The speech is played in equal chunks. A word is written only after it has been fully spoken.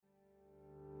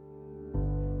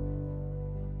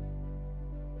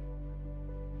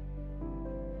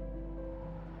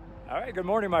All right, good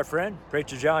morning, my friend.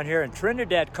 Preacher John here in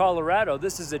Trinidad, Colorado.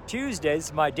 This is a Tuesday. This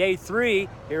is my day 3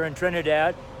 here in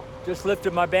Trinidad. Just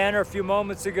lifted my banner a few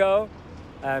moments ago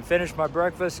and finished my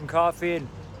breakfast and coffee and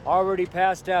already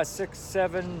passed out 6,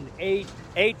 7, 8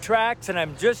 tracts, and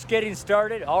I'm just getting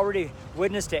started. Already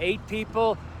witnessed to 8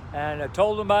 people and I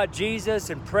told them about Jesus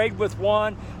and prayed with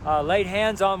one, laid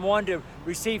hands on one to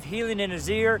receive healing in his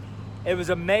ear. It was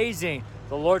amazing.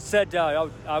 The Lord said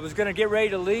I was going to get ready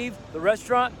to leave the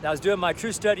restaurant. I was doing my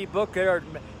True Study book there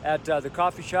at the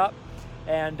coffee shop,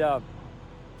 and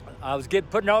I was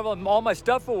putting all my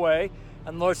stuff away,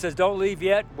 and the Lord says, don't leave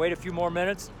yet, wait a few more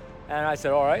minutes. And I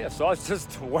said, all right. So I was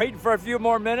just waiting for a few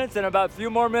more minutes, and about a few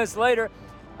more minutes later,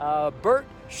 Bert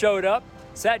showed up,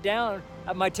 sat down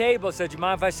at my table, said, do you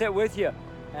mind if I sit with you?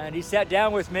 And he sat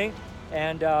down with me,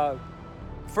 and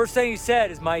first thing he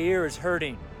said is, my ear is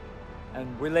hurting.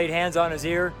 And we laid hands on his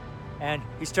ear, and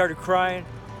he started crying,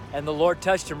 and the Lord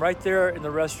touched him right there in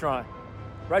the restaurant.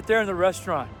 Right there in the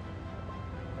restaurant.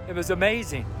 It was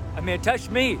amazing. I mean, it touched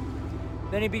me.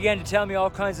 Then he began to tell me all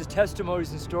kinds of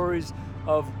testimonies and stories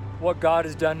of what God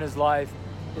has done in his life.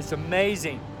 It's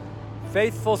amazing.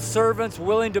 Faithful servants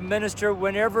willing to minister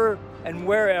whenever and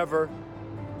wherever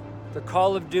the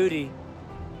call of duty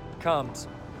comes.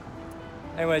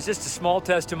 Anyway, it's just a small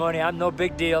testimony. I'm no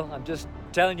big deal. I'm just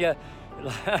telling you,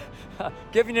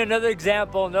 giving you another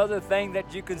example, another thing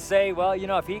that you can say, well, you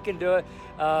know, if he can do it,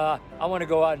 I want to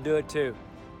go out and do it too.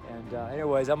 And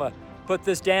anyways, I'm going to put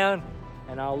this down,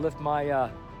 and I'll lift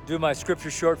my, do my scripture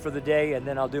short for the day, and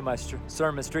then I'll do my street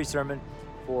sermon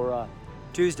for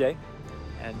Tuesday.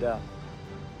 And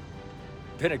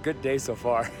been a good day so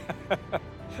far.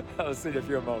 I'll see you in a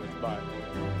few moments. Bye.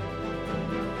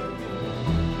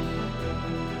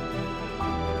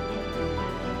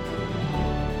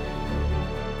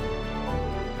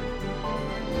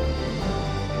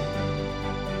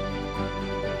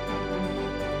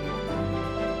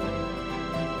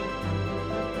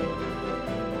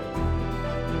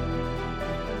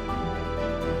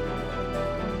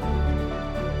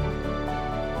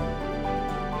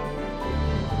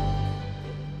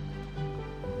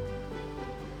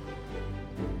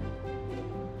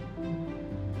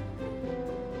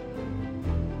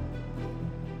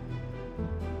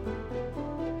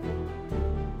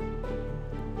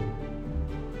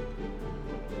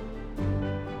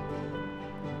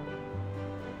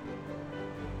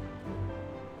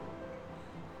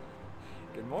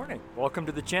 Good morning. Welcome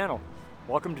to the channel.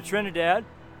 Welcome to Trinidad.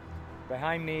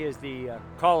 Behind me is the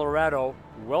Colorado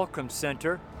Welcome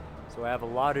Center. So I have a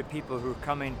lot of people who are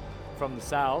coming from the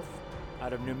south,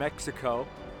 out of New Mexico,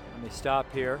 and they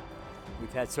stop here.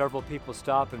 We've had several people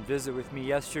stop and visit with me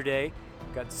yesterday.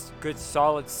 Got good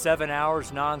solid 7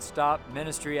 hours non-stop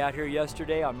ministry out here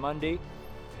yesterday on Monday.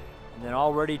 And then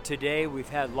already today we've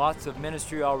had lots of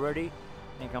ministry already.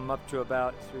 I think I'm up to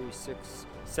about 3, 6,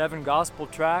 7 gospel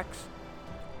tracts.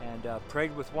 And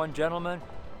prayed with one gentleman.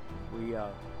 We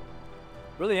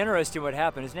really interesting what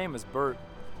happened. His name was Bert.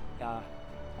 I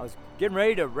was getting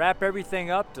ready to wrap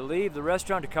everything up to leave the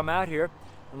restaurant to come out here,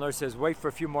 and the Lord says, "Wait for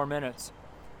a few more minutes."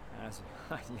 And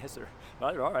I said, "Yes, sir."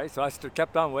 All right. So I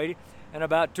kept on waiting, and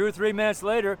about 2 or 3 minutes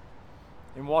later,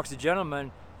 in walks a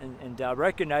gentleman, and I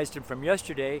recognized him from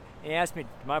yesterday. And he asked me, "Do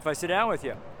you mind if I sit down with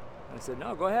you?" And I said,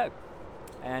 "No, go ahead."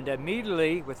 And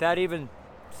immediately, without even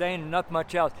saying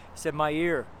much else, he said, my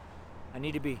ear, I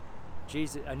need to be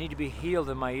healed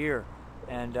in my ear.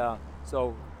 And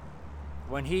so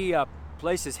when he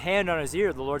placed his hand on his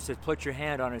ear, the Lord said, put your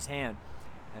hand on his hand.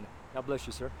 And God bless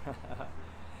you, sir.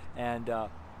 And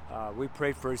we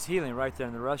prayed for his healing right there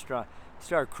in the restaurant. He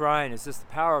started crying. It's just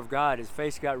the power of God. His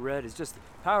face got red. It's just the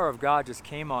power of God just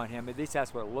came on him. At least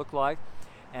that's what it looked like.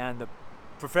 And the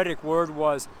prophetic word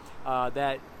was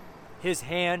that his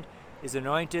hand is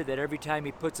anointed, that every time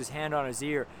he puts his hand on his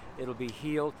ear, it'll be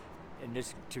healed, and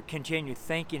just to continue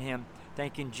thanking him,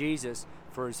 thanking Jesus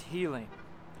for his healing,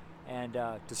 and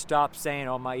to stop saying,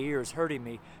 oh, my ear is hurting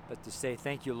me, but to say,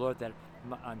 thank you, Lord, that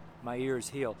my ear is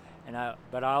healed.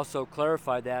 But I also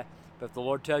clarified that, but if the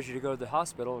Lord tells you to go to the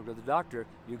hospital or go to the doctor,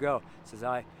 you go. He says,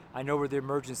 I know where the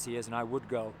emergency is, and I would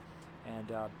go. And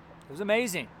it was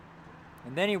amazing.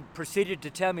 And then he proceeded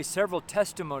to tell me several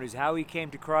testimonies, how he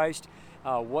came to Christ,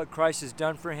 what Christ has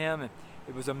done for him, and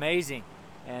it was amazing.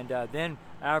 And then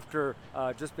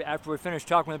just after we finished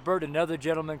talking with Bert, another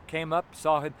gentleman came up,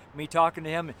 saw me talking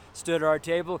to him, and stood at our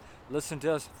table, listened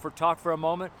to us talk for a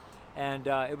moment, and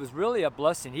it was really a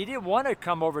blessing. He didn't want to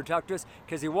come over and talk to us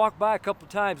because he walked by a couple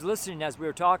times listening as we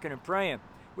were talking and praying.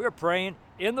 We were praying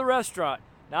in the restaurant,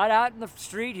 not out in the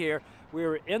street here. We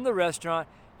were in the restaurant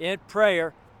in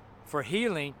prayer for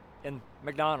healing in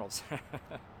McDonald's.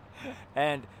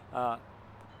 And I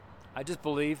just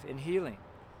believe in healing.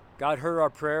 God heard our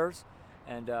prayers,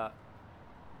 and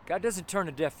God doesn't turn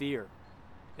a deaf ear.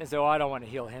 He doesn't say, "Oh, I don't want to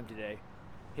heal him today.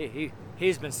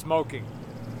 He's been smoking."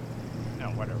 No,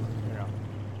 whatever.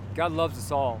 God loves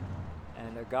us all,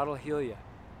 and God will heal you.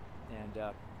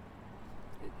 And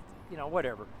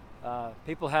whatever.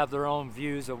 People have their own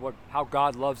views of how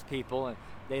God loves people, and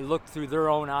they look through their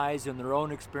own eyes and their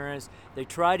own experience. They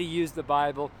try to use the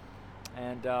Bible,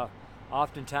 and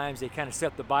oftentimes they kind of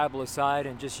set the Bible aside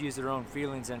and just use their own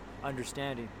feelings and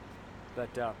understanding.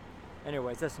 But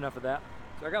anyways, that's enough of that.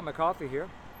 So I got my coffee here.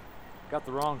 Got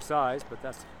the wrong size, but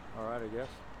that's all right, I guess.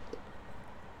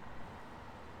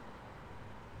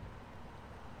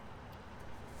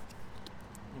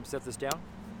 Let me set this down.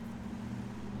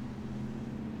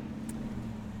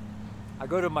 I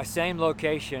go to my same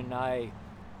location. I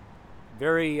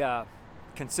very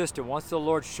consistent. Once the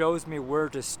Lord shows me where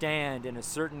to stand in a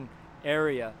certain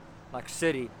area, like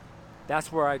city,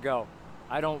 that's where I go.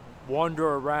 I don't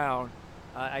wander around.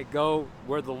 I go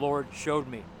where the Lord showed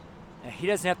me. And He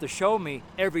doesn't have to show me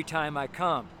every time I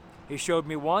come. He showed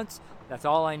me once. That's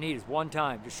all I need is one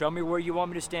time. Just show me where you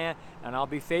want me to stand, and I'll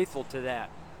be faithful to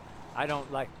that. I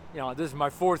don't this is my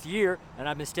 4th year, and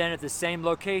I've been standing at the same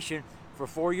location for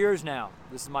 4 years now.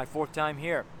 This is my 4th time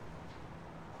here.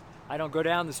 I don't go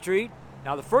down the street.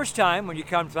 Now, the first time when you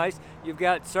come to place, you've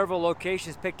got several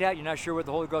locations picked out. You're not sure where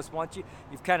the Holy Ghost wants you.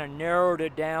 You've kind of narrowed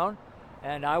it down.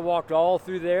 And I walked all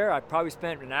through there. I probably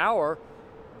spent an hour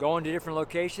going to different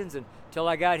locations until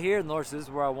I got here, and the Lord says, "This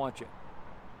is where I want you."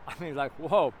 I mean, like,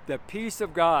 whoa, the peace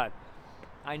of God.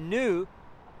 I knew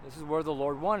this is where the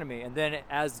Lord wanted me. And then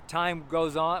as time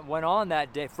went on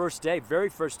that day, very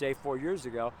first day, 4 years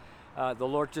ago, the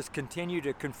Lord just continued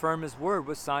to confirm His word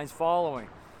with signs following.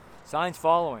 Signs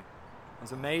following.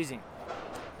 It's amazing.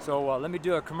 So let me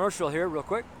do a commercial here real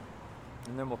quick,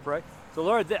 and then we'll pray. So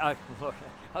Lord, I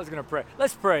was going to pray.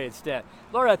 Let's pray instead.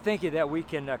 Lord, I thank you that we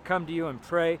can come to you and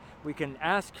pray. We can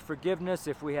ask forgiveness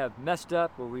if we have messed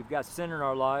up or we've got sin in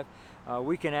our life.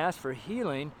 We can ask for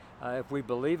healing if we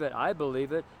believe it. I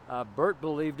believe it. Bert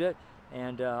believed it.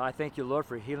 And I thank you, Lord,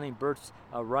 for healing Bert's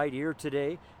right ear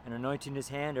today and anointing his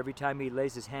hand. Every time he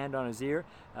lays his hand on his ear,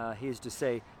 he is to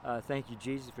say, "Thank you,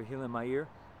 Jesus, for healing my ear."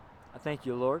 I thank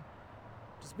you, Lord.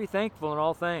 Just be thankful in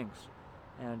all things.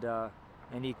 And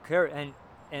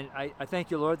I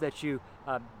thank you, Lord, that you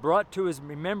brought to his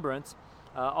remembrance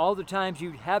all the times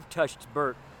you have touched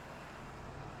Bert.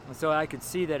 And so I could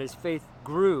see that his faith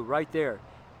grew right there.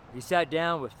 He sat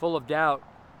down with full of doubt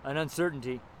and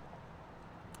uncertainty.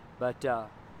 But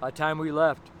by the time we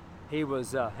left, he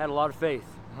had a lot of faith.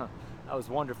 That was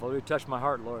wonderful. It really touched my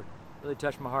heart, Lord. Really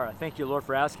touched my heart. I thank you, Lord,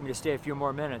 for asking me to stay a few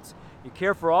more minutes. You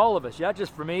care for all of us, not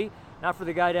just for me, not for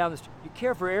the guy down the street. You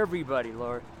care for everybody,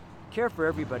 Lord. You care for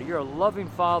everybody. You're a loving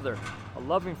Father, a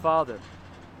loving Father.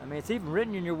 I mean, it's even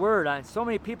written in your word. So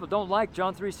many people don't like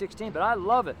John 3:16, but I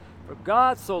love it. For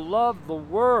God so loved the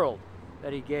world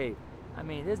that He gave. I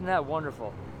mean, isn't that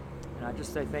wonderful? And I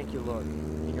just say thank you, Lord.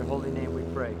 In your holy name we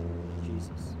pray,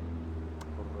 Jesus.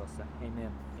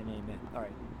 Amen and amen. All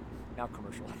right, now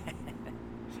commercial.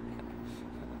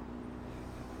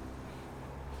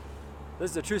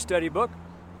 This is a true study book.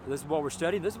 This is what we're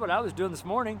studying. This is what I was doing this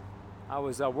morning. I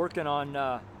was working on,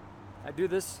 I do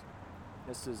this.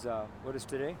 This is, what is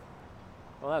today?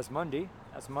 Well, that's Monday.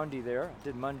 That's Monday there. I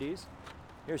did Mondays.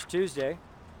 Here's Tuesday.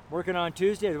 Working on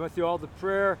Tuesday. I went through all the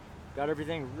prayer. Got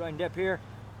everything lined up here.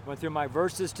 Went through my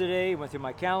verses today. Went through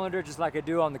my calendar just like I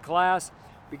do on the class.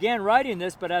 Began writing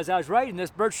this, but as I was writing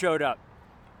this, Bert showed up.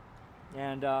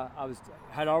 And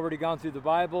had already gone through the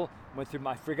Bible.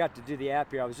 I forgot to do the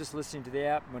app here. I was just listening to the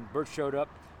app when Bert showed up.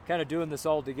 Kind of doing this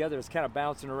all together. It's kind of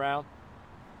bouncing around.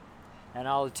 And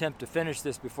I'll attempt to finish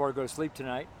this before I go to sleep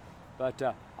tonight. But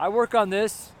I work on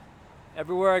this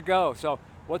everywhere I go. So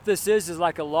what this is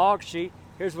like a log sheet.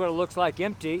 Here's what it looks like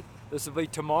empty. This will be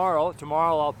tomorrow.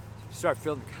 Tomorrow I'll start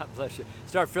filling. God bless you.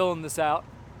 Start filling this out.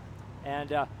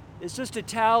 And it's just a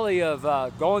tally of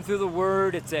going through the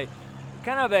Word. It's a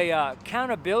kind of a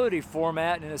accountability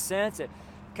format in a sense. It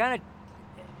kind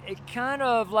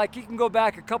of like you can go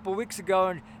back a couple weeks ago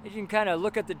and you can kind of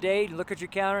look at the date and look at your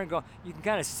calendar and go. You can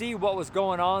kind of see what was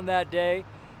going on that day,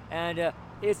 and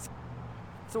it's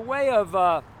a way of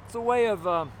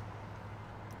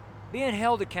being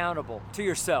held accountable to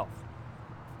yourself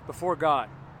before God.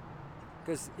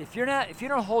 Because if you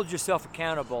don't hold yourself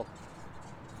accountable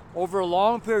over a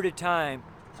long period of time,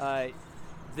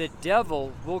 the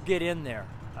devil will get in there.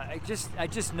 I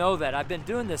just know that. I've been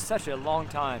doing this such a long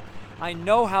time. I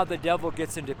know how the devil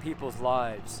gets into people's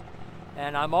lives.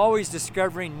 and I'm always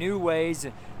discovering new ways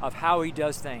of how he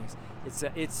does things.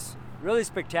 It's really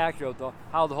spectacular though,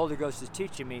 how the Holy Ghost is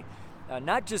teaching me,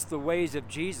 not just the ways of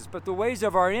Jesus, but the ways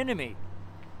of our enemy.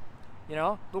 You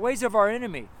know, the ways of our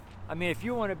enemy. I mean, if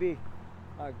you want to be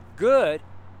good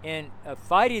in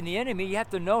fighting the enemy, you have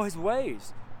to know his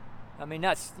ways. I mean,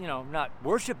 not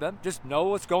worship him, just know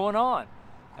what's going on.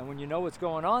 And when you know what's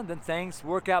going on, then things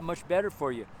work out much better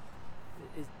for you.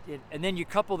 And then you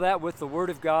couple that with the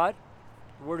Word of God,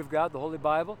 the Holy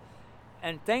Bible,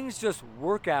 and things just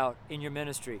work out in your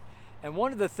ministry. And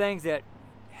one of the things that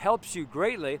helps you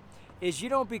greatly is you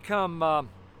don't become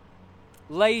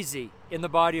lazy in the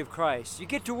body of Christ. You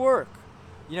get to work.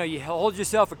 You know, you hold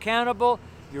yourself accountable.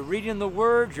 You're reading the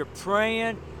Word. You're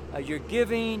praying. You're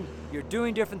giving. You're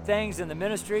doing different things in the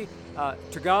ministry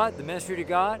to God, the ministry to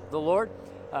God, the Lord.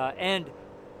 And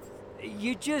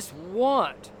you just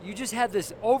have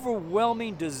this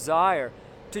overwhelming desire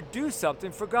to do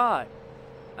something for God.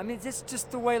 I mean, it's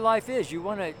just the way life is. You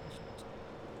want to.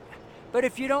 But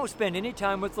if you don't spend any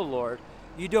time with the Lord,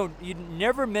 you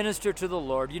never minister to the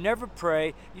Lord, you never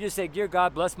pray, you just say, "Dear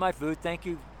God, bless my food, thank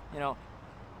you,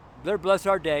 Lord, bless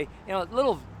our day."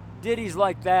 Little ditties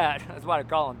like that. That's why I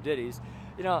call them ditties.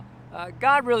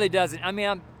 God really doesn't. I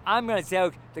mean, I'm going to say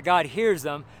that God hears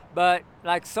them, but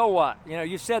like, so what?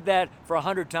 You've said that for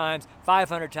 100 times,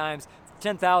 500 times,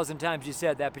 10,000 times you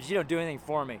said that, but you don't do anything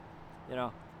for me,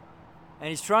 And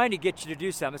he's trying to get you to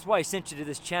do something. That's why he sent you to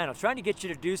this channel, trying to get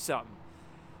you to do something.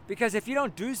 Because if you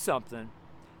don't do something,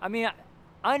 I mean,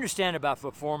 I understand about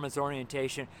performance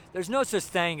orientation. There's no such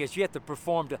thing as you have to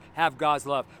perform to have God's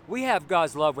love. We have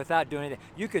God's love without doing anything.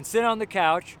 You can sit on the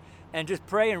couch and just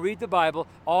pray and read the Bible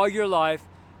all your life.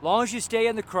 As long as you stay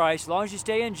in the Christ, as long as you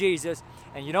stay in Jesus,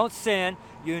 and you don't sin,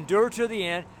 you endure to the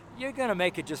end, you're going to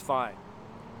make it just fine.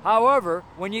 However,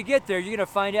 when you get there, you're going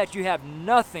to find out you have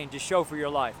nothing to show for your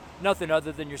life, nothing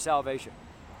other than your salvation.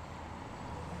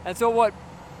 And so what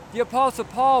the Apostle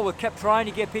Paul kept trying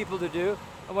to get people to do,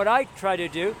 and what I try to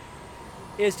do,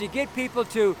 is to get people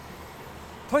to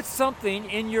put something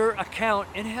in your account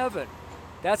in heaven.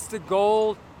 That's the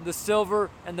gold, the silver,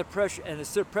 and the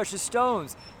precious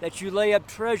stones that you lay up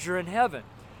treasure in heaven.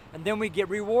 And then we get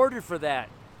rewarded for that.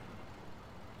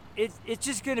 It's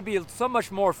just going to be so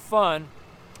much more fun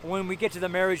when we get to the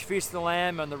marriage feast of the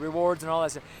Lamb and the rewards and all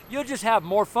that stuff. You'll just have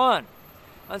more fun.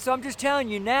 And so I'm just telling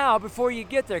you now before you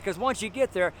get there, because once you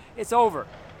get there, it's over.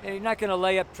 And you're not going to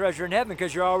lay up treasure in heaven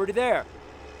because you're already there.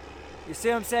 You see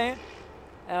what I'm saying?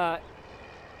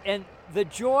 And the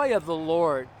joy of the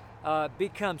Lord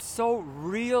becomes so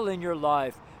real in your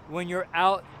life when you're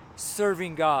out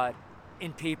serving God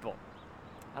in people.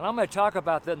 And I'm going to talk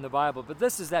about that in the Bible, but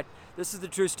this is the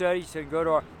true study. So you can go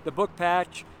to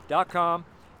thebookpatch.com,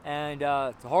 and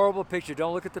it's a horrible picture.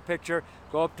 Don't look at the picture.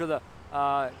 Go up to the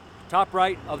top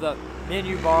right of the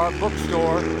menu bar,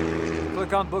 bookstore.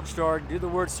 Click on bookstore, do the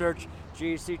word search,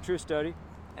 GEC True Study,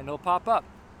 and it'll pop up.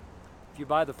 If you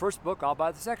buy the first book, I'll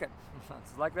buy the second.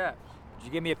 It's like that. Did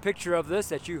you give me a picture of this,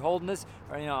 that you holding this?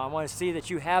 Or, I want to see that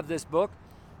you have this book.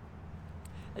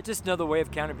 It's just another way of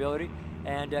accountability.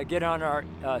 And get on our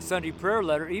Sunday prayer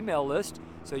letter email list,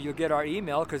 so you'll get our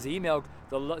email, because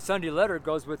the Sunday letter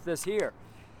goes with this here.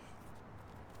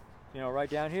 Right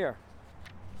down here.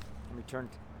 Let me turn.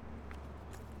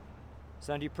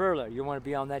 Sunday prayer letter. You want to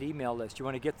be on that email list. You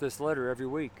want to get this letter every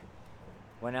week.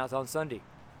 Went out on Sunday.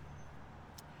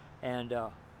 And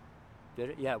did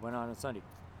it? Yeah, it went on Sunday.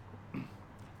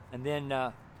 And then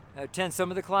attend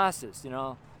some of the classes.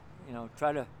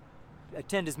 Try to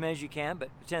attend as many as you can, but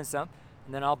attend some.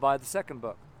 And then I'll buy the second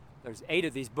book. There's 8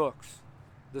 of these books.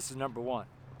 This is number 1.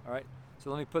 All right. So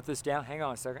let me put this down. Hang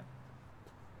on a second.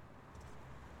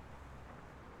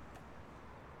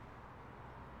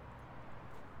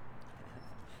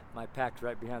 My packed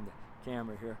right behind the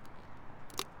camera here.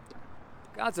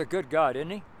 God's a good God, isn't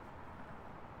he?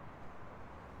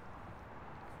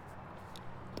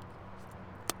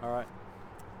 All right.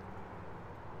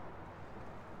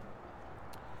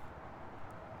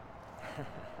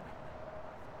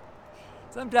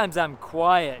 Sometimes I'm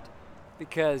quiet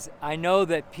because I know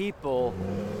that people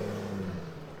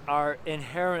are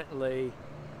inherently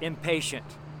impatient.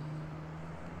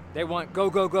 They want go,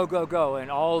 go, go, go, go, and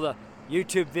all the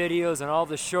YouTube videos and all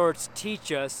the shorts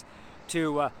teach us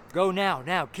to go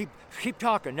now, keep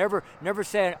talking, never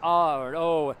say an ah or an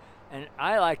oh. And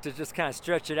I like to just kind of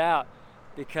stretch it out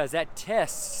because that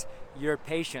tests your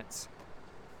patience.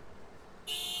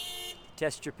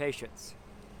 Test your patience.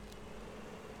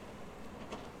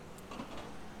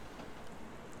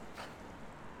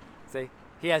 See,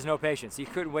 he has no patience. He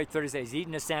couldn't wait 30 days. He's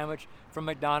eating a sandwich from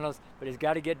McDonald's, but he's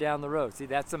got to get down the road. See,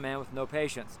 that's a man with no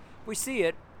patience. We see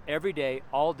it every day,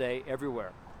 all day,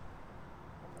 everywhere.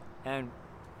 And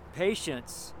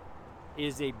patience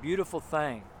is a beautiful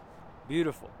thing.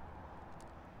 Beautiful.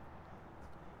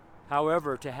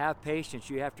 However, to have patience,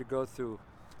 you have to go through,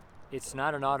 it's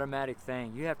not an automatic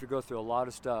thing. You have to go through a lot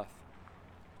of stuff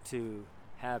to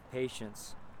have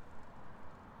patience.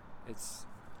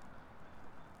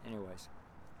 Anyways.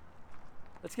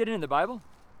 Let's get into the Bible.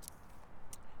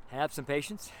 Have some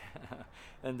patience.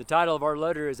 And the title of our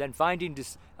letter is "And Finding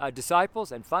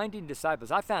Disciples." And finding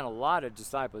disciples. I found a lot of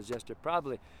disciples yesterday,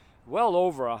 probably well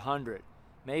over 100,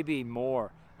 maybe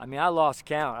more. I mean, I lost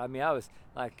count. I mean, I was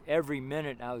like every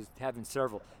minute I was having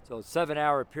several. So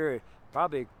 7-hour period,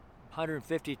 probably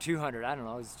 150, 200. I don't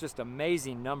know. It's just an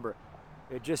amazing number.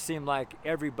 It just seemed like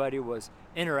everybody was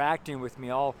interacting with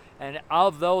me all. And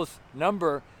of those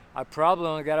number, I probably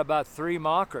only got about 3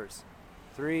 mockers.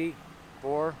 3,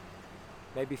 4,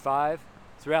 maybe 5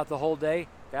 throughout the whole day.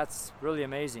 That's really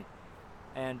amazing.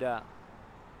 And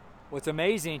what's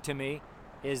amazing to me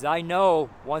is I know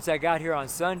once I got here on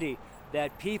Sunday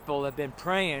that people have been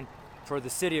praying for the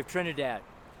city of Trinidad.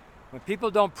 When people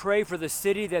don't pray for the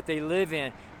city that they live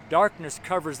in, darkness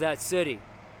covers that city.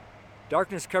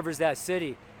 Darkness covers that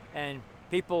city. And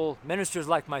people, ministers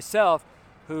like myself,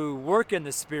 who work in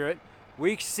the Spirit,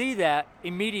 we see that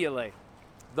immediately.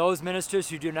 Those ministers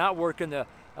who do not work in the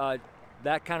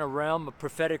that kind of realm of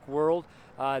prophetic world,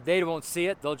 they won't see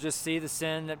it. They'll just see the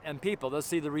sin and people. They'll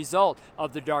see the result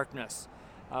of the darkness.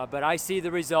 But I see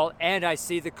the result, and I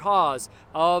see the cause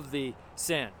of the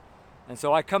sin. And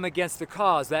so I come against the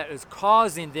cause that is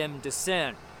causing them to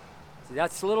sin. See,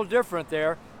 that's a little different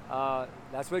there.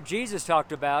 That's what Jesus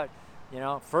talked about. You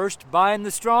know, first bind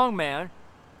the strong man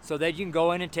so that you can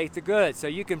go in and take the good. So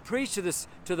you can preach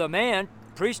to the man,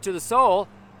 preach to the soul,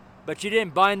 but you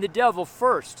didn't bind the devil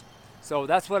first. So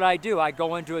that's what I do. I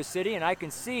go into a city and I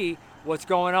can see what's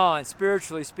going on,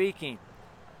 spiritually speaking,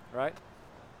 right?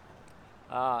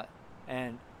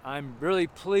 And I'm really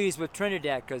pleased with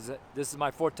Trinidad because this is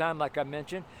my 4th time, like I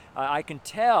mentioned. I can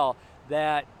tell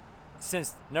that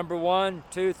since number 1,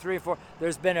 2, 3, 4,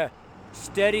 there's been a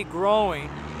steady growing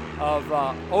of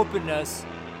openness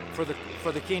for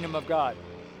the kingdom of God.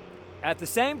 At the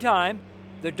same time,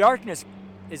 the darkness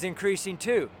is increasing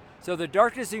too. So the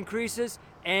darkness increases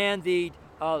and the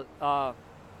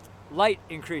light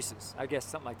increases, I guess,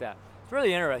 something like that. It's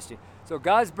really interesting. So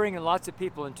God's bringing lots of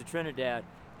people into Trinidad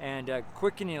and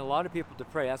quickening a lot of people to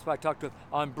pray. That's why I talked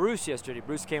on Bruce yesterday.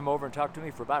 Bruce came over and talked to me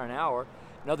for about an hour.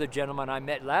 Another gentleman I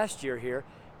met last year here,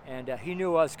 and he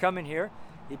knew I was coming here.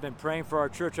 He'd been praying for our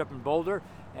church up in Boulder,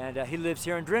 and he lives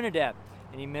here in Trinidad,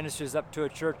 and he ministers up to a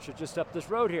church just up this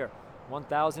road here,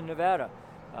 1000 Nevada.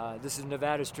 This is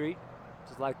Nevada Street.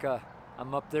 It's like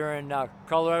I'm up there in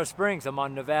Colorado Springs. I'm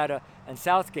on Nevada and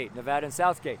Southgate.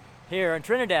 Here in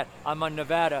Trinidad, I'm on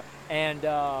Nevada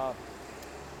and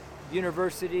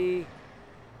University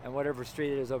and whatever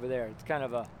street it is over there. It's kind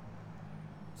of a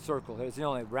circle. It's the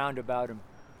only roundabout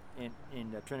in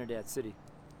Trinidad City.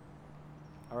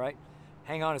 All right,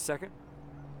 hang on a second.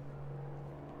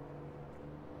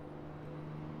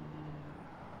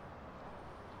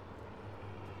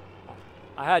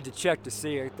 I had to check to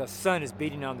see the sun is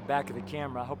beating on the back of the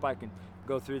camera. I hope I can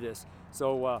go through this.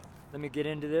 So let me get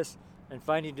into this. And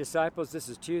finding disciples, this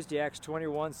is Tuesday, Acts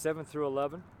 21, 7 through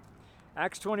 11.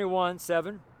 Acts 21,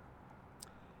 7.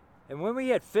 And when we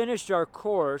had finished our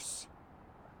course,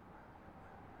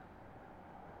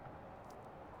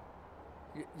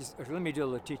 let me do a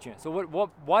little teaching. So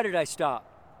why did I stop?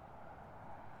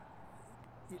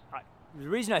 The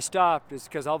reason I stopped is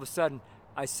because all of a sudden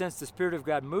I sensed the Spirit of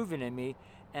God moving in me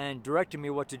and directing me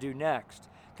what to do next.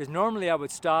 Because normally I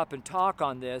would stop and talk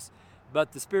on this,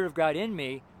 but the Spirit of God in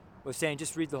me was saying,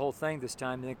 just read the whole thing this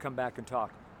time and then come back and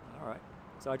talk. All right.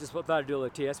 So I just thought I'd do a little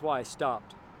tea. That's why I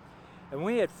stopped. And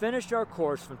when we had finished our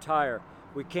course from Tyre,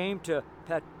 we came to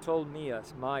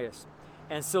Ptolemais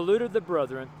and saluted the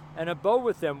brethren and abode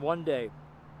with them one day.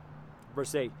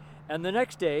 Verse 8. And the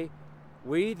next day,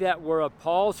 we that were of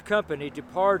Paul's company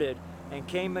departed and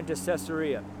came into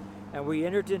Caesarea. And we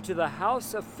entered into the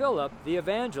house of Philip the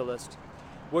evangelist,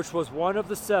 which was one of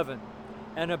the 7,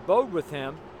 and abode with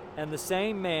him. And the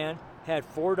same man had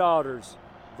 4 daughters,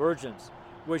 virgins,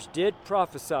 which did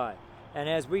prophesy. And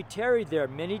as we tarried there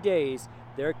many days,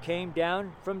 there came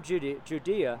down from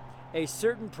Judea a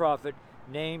certain prophet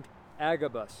named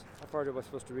Agabus. How far was I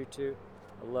supposed to read to?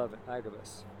 11,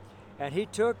 Agabus. And he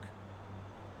took,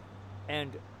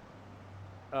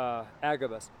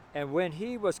 Agabus. And when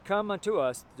he was come unto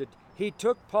us, he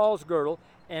took Paul's girdle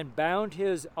and bound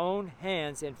his own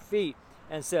hands and feet,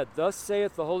 and said, Thus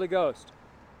saith the Holy Ghost.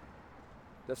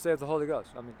 Thus saith the Holy Ghost.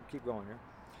 I mean, keep going here.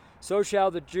 So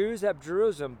shall the Jews at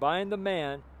Jerusalem bind the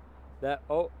man that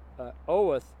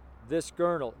oweth this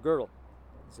girdle,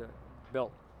 it's a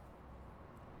belt,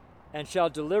 and shall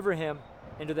deliver him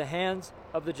into the hands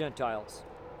of the Gentiles.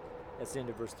 That's the end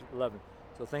of verse 11.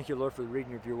 So thank you, Lord, for the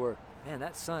reading of your word. Man,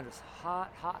 that sun is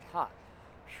hot, hot, hot.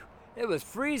 Whew. It was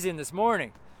freezing this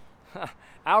morning.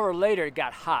 Hour later, it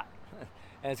got hot,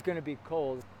 and it's going to be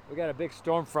cold. We got a big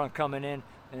storm front coming in,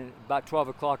 and about 12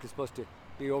 o'clock it's supposed to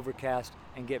be overcast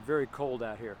and get very cold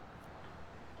out here.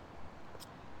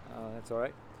 That's all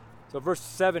right. So verse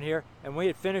 7 here, and we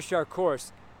had finished our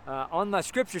course. On my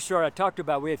scripture short, I talked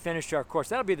about we had finished our course.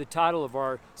 That'll be the title of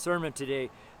our sermon today.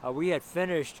 We had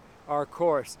finished our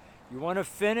course. You want to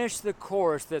finish the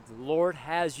course that the Lord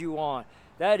has you on.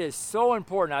 That is so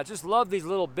important. I just love these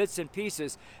little bits and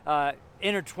pieces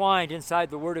intertwined inside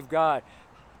the Word of God,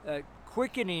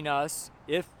 quickening us,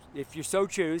 if you so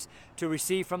choose, to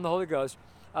receive from the Holy Ghost.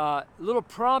 Little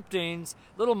promptings,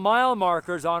 little mile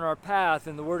markers on our path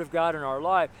in the Word of God in our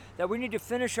life that we need to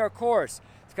finish our course.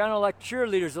 It's kind of like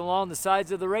cheerleaders along the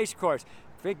sides of the race course.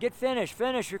 Get finished,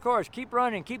 finish your course, keep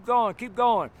running, keep going, keep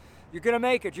going. You're going to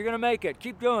make it, you're going to make it.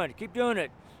 Keep doing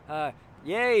it.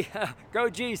 Yay, go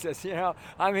Jesus, you know.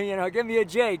 I mean, you know, give me a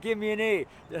J, give me an E,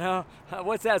 you know.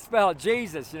 What's that spell?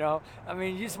 Jesus, you know. I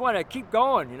mean, you just want to keep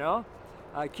going, you know.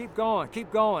 Keep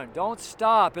going. Don't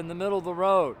stop in the middle of the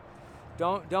road.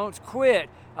 Don't quit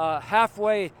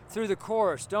halfway through the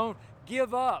course. Don't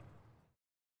give up.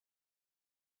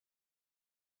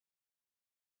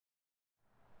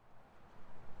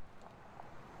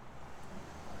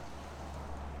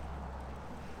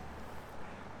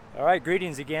 All right,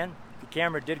 greetings again. The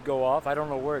camera did go off. I don't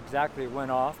know where exactly it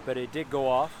went off, but it did go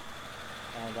off,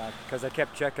 and because I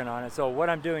kept checking on it. So what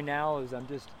I'm doing now is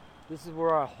this is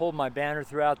where I hold my banner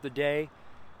throughout the day,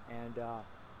 and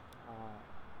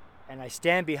I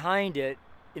stand behind it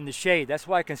in the shade. That's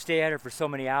why I can stay at it for so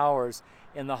many hours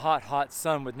in the hot, hot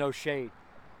sun with no shade.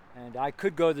 And I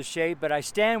could go to the shade, but I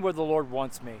stand where the Lord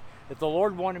wants me. If the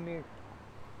Lord wanted me,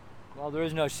 well, there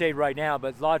is no shade right now,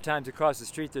 but a lot of times across the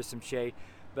street there's some shade.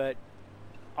 But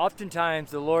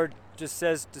oftentimes the Lord just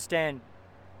says to stand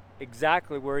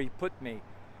exactly where He put me,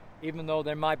 even though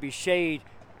there might be shade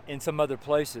in some other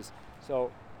places.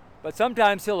 So, but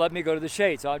sometimes He'll let me go to the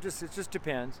shade. So it just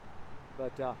depends.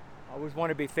 But I always want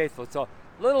to be faithful. So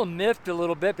a little miffed a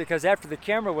little bit because after the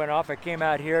camera went off, I came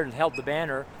out here and held the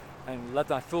banner and let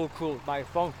my phone cool. God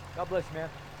bless you, man.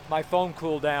 My phone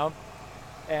cool down,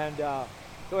 and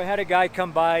so I had a guy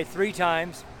come by 3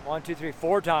 times, 1, 2, 3,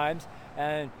 4 times.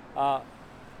 And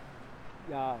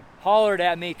hollered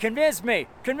at me, convince me.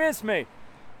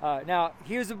 Now,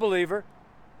 he was a believer,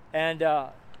 and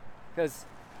because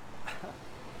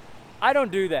I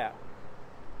don't do that.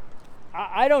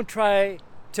 I don't try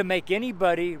to make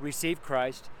anybody receive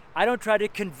Christ. I don't try to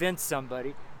convince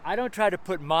somebody. I don't try to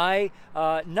put my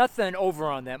nothing over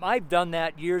on them. I've done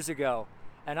that years ago,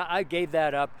 and I gave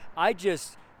that up. I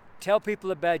just tell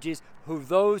people about Jesus,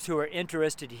 those who are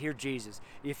interested to hear Jesus.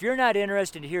 If you're not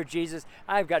interested to hear Jesus,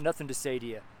 I've got nothing to say to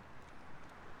you.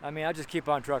 I mean, I just keep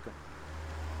on trucking.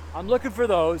 I'm looking for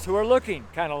those who are looking,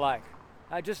 kind of like.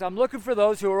 I'm looking for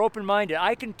those who are open-minded.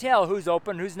 I can tell who's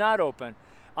open, who's not open.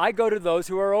 I go to those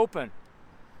who are open.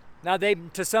 Now,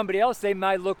 to somebody else, they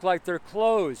might look like they're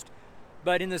closed.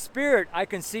 But in the spirit, I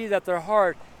can see that their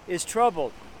heart is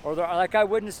troubled. Or like I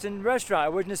witnessed in the restaurant. I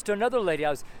witnessed to another lady. I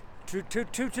was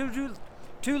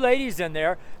two ladies in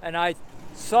there, and I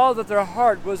saw that their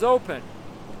heart was open.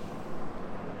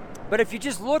 But if you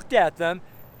just looked at them,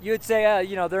 you'd say,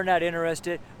 you know, they're not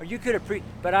interested, or you could have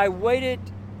but I waited.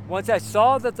 Once I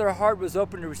saw that their heart was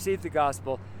open to receive the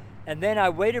gospel, and then I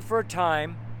waited for a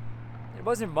time. It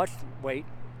wasn't much wait,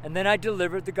 and then I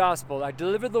delivered the gospel. I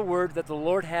delivered the word that the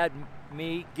Lord had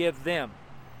me give them,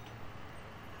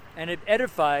 and it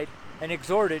edified and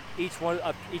exhorted each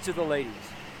of the ladies.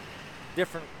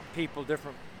 Different people,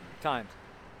 different times.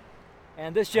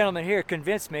 And this gentleman here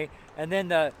convinced me, and then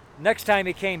the next time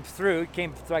he came through,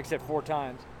 like I said, 4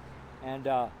 times, and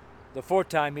the 4th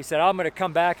time he said, I'm going to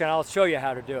come back and I'll show you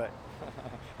how to do it.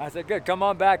 I said, good, come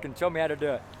on back and show me how to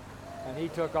do it. And he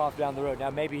took off down the road. Now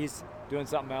maybe he's doing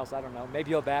something else, I don't know. Maybe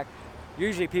he'll back.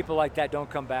 Usually people like that don't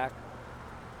come back.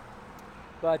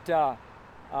 But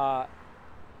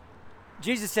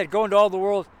Jesus said, go into all the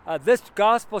world. This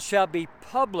gospel shall be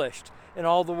published in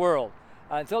all the world.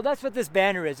 So that's what this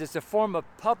banner is. It's a form of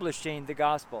publishing the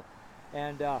gospel.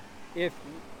 And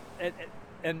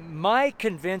my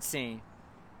convincing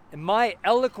my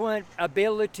eloquent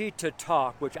ability to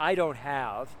talk, which I don't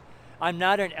have. I'm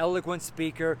not an eloquent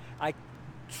speaker. I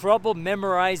trouble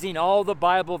memorizing all the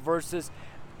Bible verses.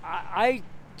 I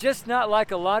just not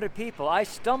like a lot of people. I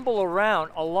stumble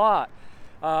around a lot.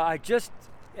 I just,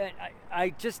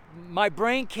 my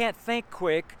brain can't think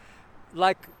quick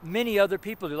like many other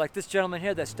people do. Like this gentleman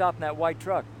here that stopped in that white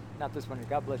truck. Not this one here.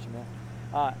 God bless you, man.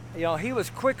 You know, he was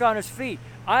quick on his feet.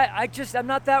 I'm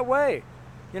not that way.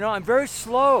 You know, I'm very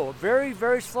slow, very,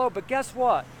 very slow. But guess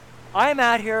what? I'm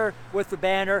out here with the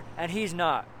banner, and he's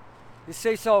not. You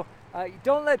see, so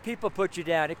don't let people put you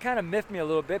down. It kind of miffed me a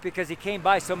little bit because he came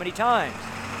by so many times,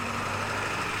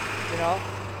 you know,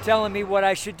 telling me what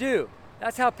I should do.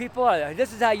 That's how people are.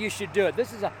 This is how you should do it.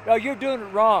 This is no, you're doing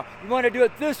it wrong. You want to do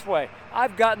it this way.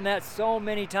 I've gotten that so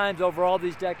many times over all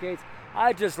these decades.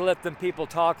 I just let them people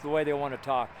talk the way they want to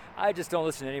talk. I just don't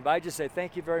listen to anybody. I just say,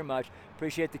 thank you very much.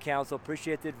 Appreciate the counsel.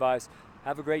 Appreciate the advice.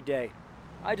 Have a great day.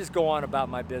 I just go on about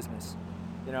my business.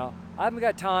 You know, I haven't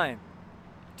got time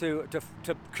to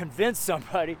convince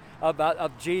somebody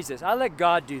of Jesus. I let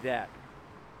God do that.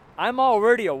 I'm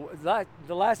already, the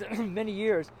last many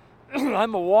years,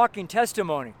 I'm a walking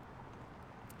testimony.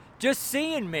 Just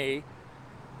seeing me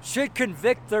should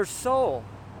convict their soul.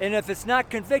 And if it's not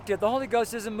convicted, the Holy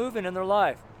Ghost isn't moving in their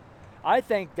life. I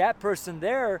think that person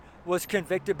there was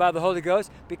convicted by the Holy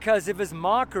Ghost because of his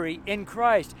mockery in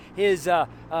Christ, his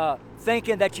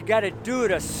thinking that you got to do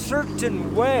it a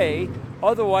certain way,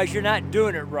 otherwise you're not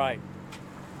doing it right.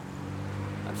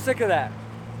 I'm sick of that,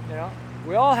 you know.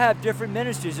 We all have different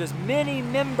ministries. There's many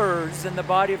members in the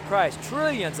body of Christ,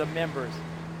 trillions of members.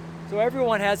 So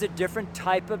everyone has a different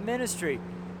type of ministry.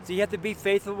 So you have to be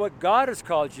faithful to what God has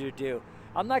called you to do.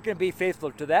 I'm not going to be faithful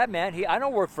to that man. I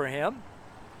don't work for him,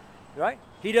 right?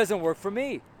 He doesn't work for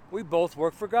me. We both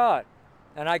work for God.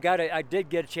 And I did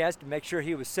get a chance to make sure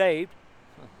he was saved.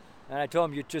 And I told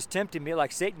him, you're just tempting me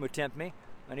like Satan would tempt me.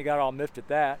 And he got all miffed at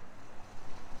that.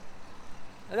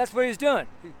 And that's what he was doing.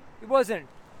 It was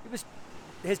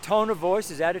his tone of voice,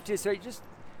 his attitude. So you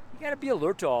got to be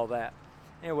alert to all that.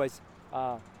 Anyways,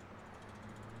 all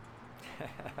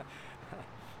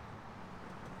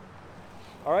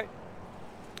right.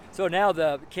 So now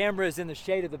the camera is in the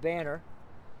shade of the banner,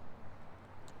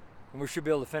 and we should be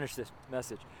able to finish this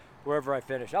message wherever I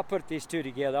finish. I'll put these two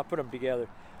together. I'll put them together.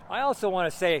 I also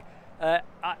want to say,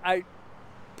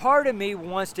 part of me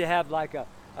wants to have like a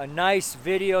nice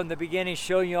video in the beginning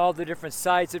showing you all the different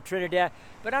sides of Trinidad,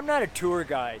 but I'm not a tour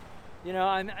guide. You know,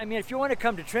 I mean, if you want to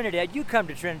come to Trinidad, you come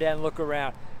to Trinidad and look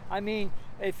around. I mean,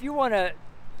 if you want to,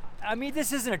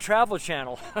 this isn't a travel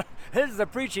channel. This is a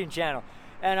preaching channel.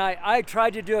 And I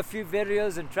tried to do a few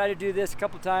videos and try to do this a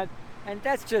couple times, and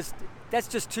that's just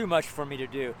too much for me to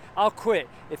do. I'll quit.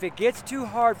 If it gets too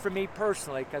hard for me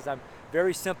personally, because I'm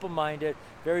very simple-minded,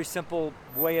 very simple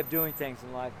way of doing things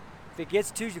in life, if it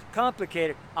gets too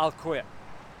complicated, I'll quit.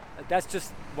 That's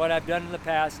just what I've done in the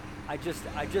past. I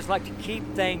just like to keep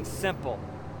things simple.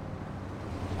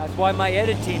 That's why my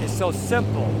editing is so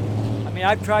simple. I mean,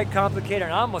 I've tried complicated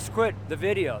and I almost quit the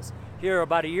videos here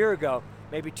about a year ago,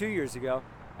 maybe 2 years ago.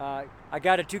 I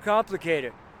got it too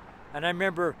complicated. And I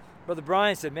remember Brother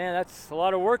Brian said, man, that's a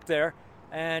lot of work there.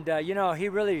 And, you know, he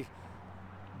really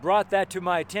brought that to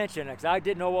my attention because I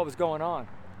didn't know what was going on.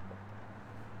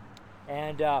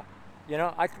 And, you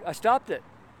know, I stopped it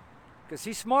because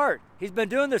he's smart. He's been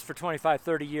doing this for 25,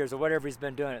 30 years or whatever he's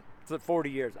been doing it, 40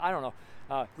 years. I don't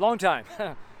know. Long time.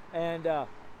 And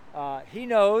he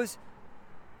knows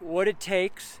what it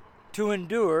takes to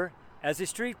endure as a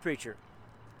street preacher.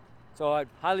 So I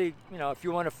highly, you know, if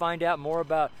you want to find out more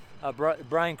about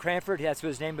Brian Cranford, that's what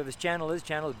his name of his channel is.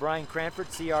 Channel is Brian Cranford,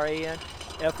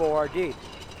 CRANFORD.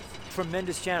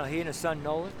 Tremendous channel. He and his son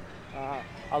Nolan.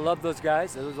 I love those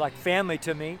guys. It was like family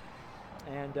to me.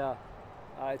 And now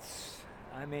I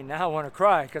want to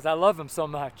cry because I love them so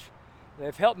much.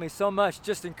 They've helped me so much,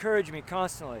 just encourage me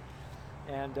constantly.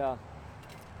 And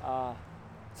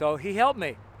so he helped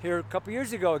me here a couple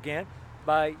years ago again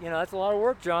by, you know, that's a lot of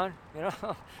work, John, you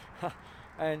know.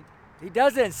 And he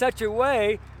does it in such a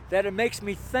way that it makes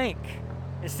me think.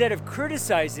 Instead of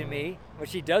criticizing me,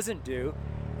 which he doesn't do,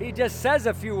 he just says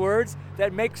a few words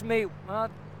that makes me,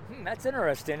 that's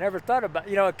interesting. Never thought about,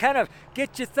 you know, it kind of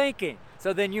gets you thinking.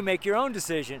 So then you make your own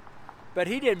decision. But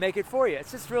he didn't make it for you.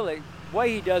 It's just really, the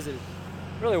way he does it is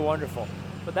really wonderful.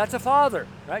 But that's a father,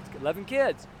 right? 11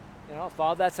 kids. You know,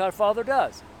 father, that's how a father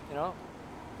does. You know,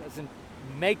 doesn't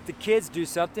make the kids do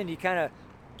something. He kind of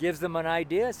gives them an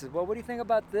idea. Says, well, what do you think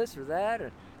about this or that?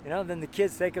 And, you know, then the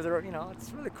kids think of their, you know,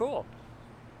 it's really cool.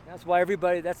 That's why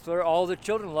that's where all the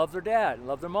children love their dad and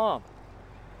love their mom.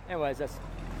 Anyways, that's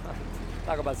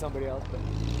talk about somebody else. But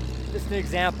Just an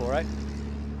example, right?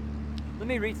 Let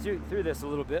me read through this a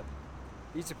little bit.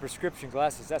 These are prescription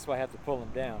glasses. That's why I have to pull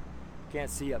them down. Can't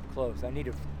see up close. I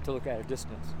need to look at a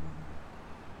distance.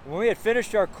 When we had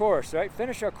finished our course, right?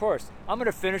 Finish our course. I'm going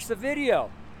to finish the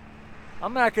video.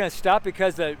 I'm not going to stop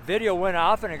because the video went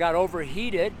off and it got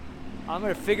overheated. I'm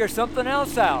going to figure something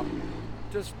else out.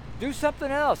 Just do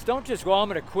something else. Don't just go, I'm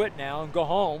going to quit now and go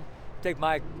home, take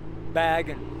my bag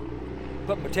and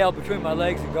put my tail between my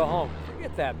legs and go home.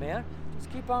 Forget that, man.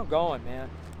 Just keep on going, man.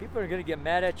 People are going to get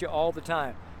mad at you all the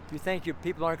time. If you think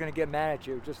people aren't going to get mad at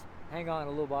you, just hang on a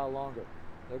little while longer.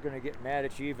 They're going to get mad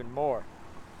at you even more.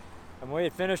 And when we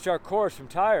had finished our course from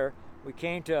Tyre, we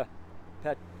came to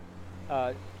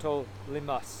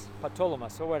Ptolemais,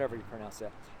 or whatever you pronounce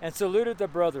that, and saluted the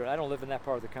brethren. I don't live in that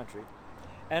part of the country.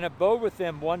 And abode with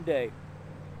them one day.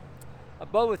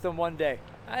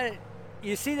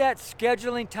 You see that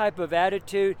scheduling type of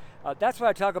attitude? That's why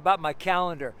I talk about my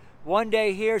calendar. 1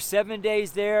 day here, 7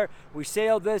 days there. We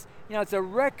sailed this. It's a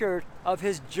record of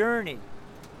his journey.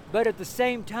 But at the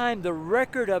same time, the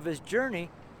record of his journey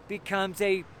becomes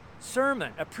a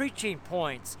sermon, a preaching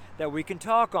points that we can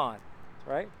talk on,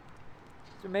 right?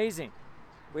 It's amazing.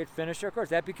 We had finished our course.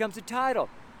 That becomes a title.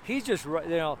 He's just,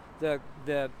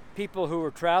 the people who were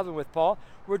traveling with Paul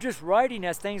were just writing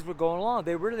as things were going along.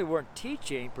 They really weren't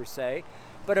teaching per se,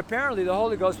 but apparently the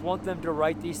Holy Ghost wants them to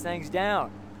write these things down.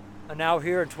 And now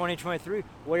here in 2023,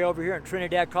 way over here in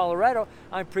Trinidad, Colorado,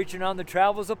 I'm preaching on the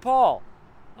travels of Paul.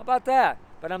 How about that?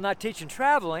 But I'm not teaching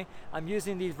traveling. I'm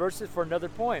using these verses for another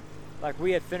point. Like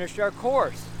we had finished our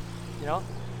course.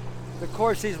 The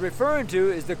course he's referring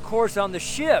to is the course on the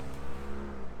ship.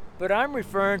 But I'm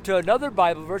referring to another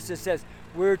Bible verse that says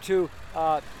we're to,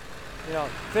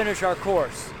 finish our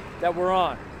course that we're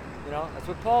on. That's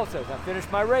what Paul says. I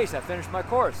finished my race. I finished my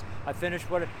course. I finished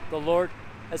what the Lord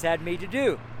has had me to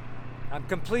do. I'm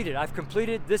completed. I've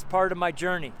completed this part of my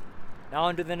journey. Now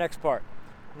on to the next part.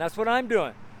 And that's what I'm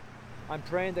doing. I'm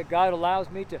praying that God allows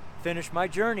me to finish my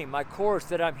journey, my course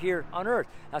that I'm here on earth.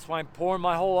 That's why I'm pouring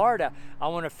my whole heart out. I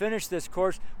want to finish this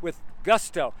course with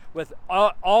gusto, with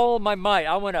all my might.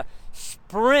 I want to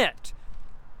sprint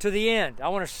to the end. I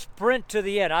want to sprint to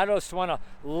the end. I don't just want to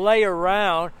lay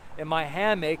around in my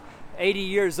hammock, 80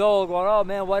 years old, going, oh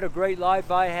man, what a great life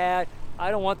I had.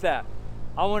 I don't want that.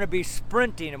 I want to be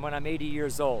sprinting when I'm 80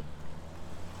 years old.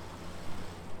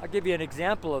 I'll give you an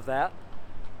example of that.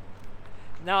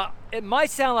 Now, it might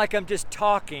sound like I'm just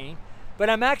talking, but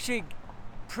I'm actually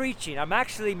preaching. I'm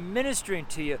actually ministering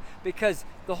to you because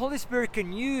the Holy Spirit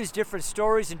can use different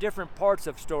stories and different parts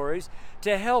of stories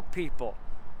to help people,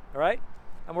 all right?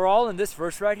 And we're all in this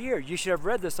verse right here. You should have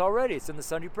read this already. It's in the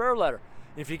Sunday prayer letter.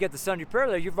 If you get the Sunday prayer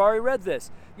letter, you've already read this.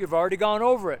 You've already gone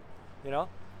over it,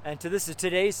 And this is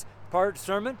today's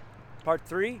sermon, part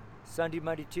 3, Sunday,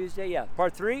 Monday, Tuesday. Yeah,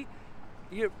 part 3.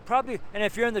 You probably, and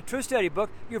if you're in the True Study book,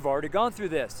 you've already gone through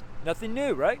this. Nothing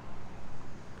new, right?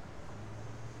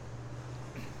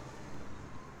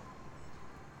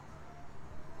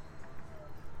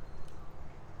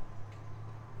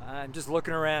 I'm just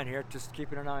looking around here, just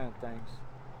keeping an eye on things.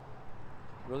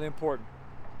 Really important.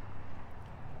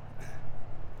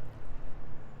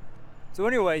 So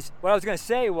anyways, what I was going to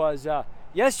say was,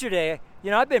 yesterday,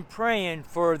 I've been praying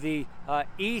for the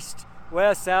east,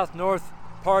 west, south, north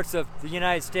parts of the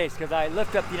United States because I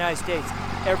lift up the United States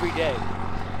every day.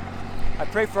 I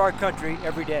pray for our country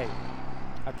every day.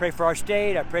 I pray for our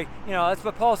state. I pray, that's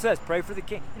what Paul says, pray for the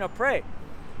king, pray.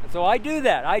 And so I do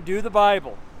that. I do the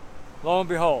Bible. Lo and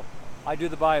behold, I do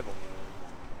the Bible.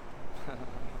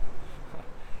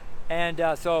 And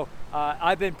so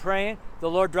I've been praying. The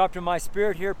Lord dropped in my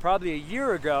spirit here probably a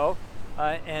year ago.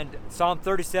 And Psalm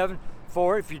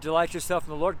 37:4, if you delight yourself in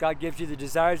the Lord, God gives you the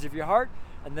desires of your heart.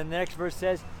 And then the next verse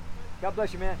says, God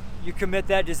bless you, man. You commit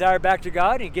that desire back to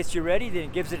God, and He gets you ready, then He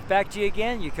gives it back to you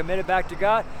again. You commit it back to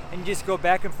God, and you just go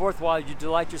back and forth while you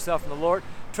delight yourself in the Lord.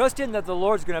 Trust in that the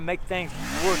Lord's going to make things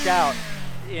work out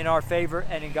in our favor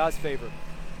and in God's favor.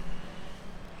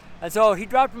 And so He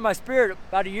dropped in my spirit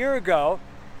about a year ago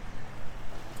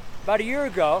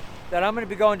that I'm going to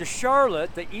be going to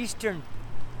Charlotte, the eastern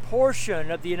portion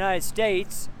of the United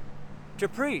States, to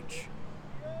preach.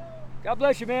 God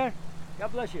bless you, man.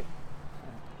 God bless you.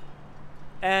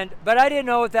 But I didn't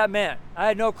know what that meant. I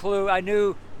had no clue. I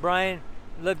knew Brian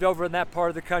lived over in that part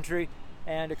of the country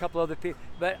and a couple other people.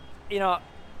 But,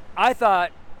 I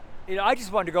thought, I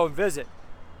just wanted to go and visit.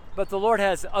 But the Lord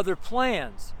has other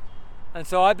plans. And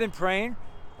so I've been praying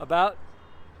about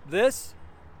this,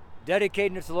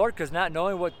 dedicating it to the Lord, because not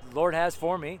knowing what the Lord has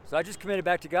for me. So I just committed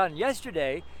back to God. And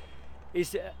yesterday, He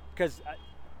said, because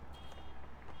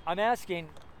I'm asking,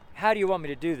 how do you want me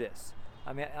to do this?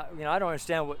 I mean, I don't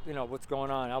understand what's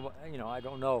going on. I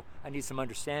don't know. I need some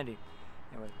understanding.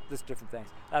 Anyway, just different things.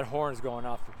 That horn's going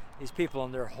off. These people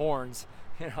and their horns.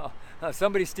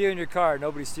 Somebody's stealing your car.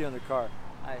 Nobody's stealing the car.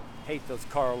 I hate those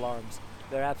car alarms.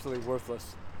 They're absolutely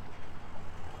worthless.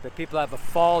 But people have a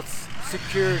false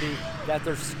security that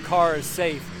their car is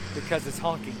safe because it's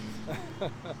honking.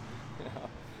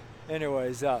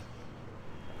 Anyways,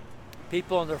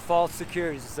 people and their false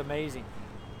securities, it's amazing.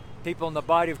 People in the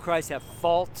body of Christ have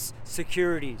false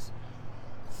securities.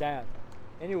 Sad.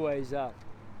 Anyways,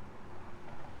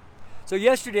 so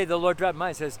yesterday the Lord dropped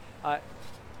mine, says,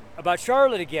 about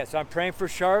Charlotte again. So I'm praying for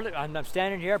Charlotte. I'm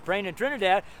standing here praying in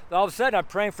Trinidad. All of a sudden I'm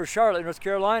praying for Charlotte, North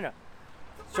Carolina.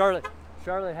 Charlotte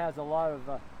has a lot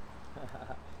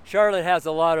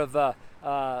of,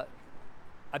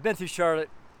 I've been through Charlotte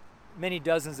many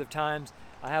dozens of times.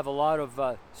 I have a lot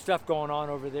of stuff going on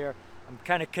over there. I'm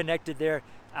kind of connected there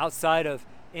outside of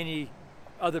any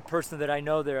other person that I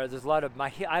know there. There's I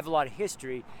have a lot of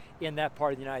history in that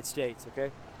part of the United States,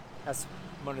 okay? That's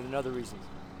one of the other reasons.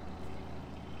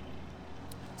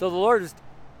 So the Lord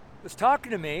was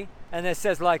talking to me, and it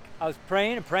says, like, I was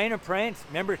praying and praying and praying.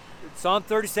 Remember Psalm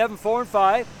 37, 4 and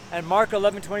 5, and Mark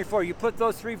 11, 24. You put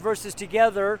those three verses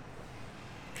together.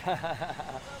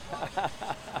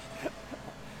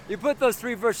 You put those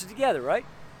three verses together, right?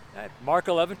 Mark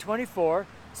 11, 24,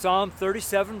 Psalm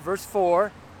 37, verse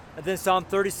 4, and then Psalm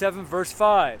 37, verse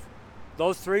 5.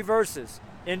 Those three verses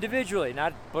individually.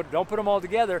 Don't put them all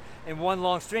together in one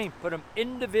long stream. Put them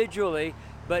individually,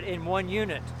 but in one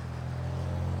unit.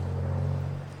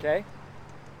 Okay?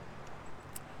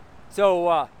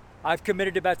 So I've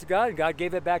committed it back to God, and God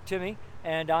gave it back to me.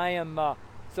 And I am,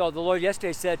 so the Lord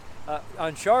yesterday said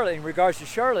on Charlotte, in regards to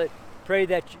Charlotte, pray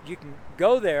that you can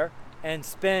go there and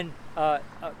spend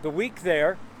the week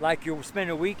there, like you'll spend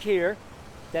a week here,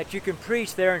 that you can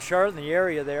preach there in Charlotte, in the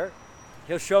area there.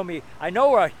 He'll show me, I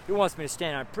know where he wants me to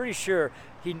stand. I'm pretty sure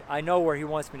I know where he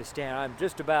wants me to stand. I'm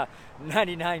just about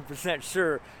 99%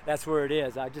 sure that's where it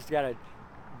is. I just got to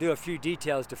do a few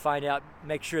details to find out,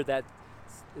 make sure that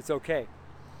it's okay.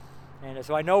 And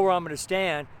so I know where I'm going to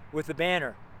stand with the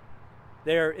banner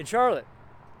there in Charlotte.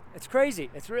 It's crazy.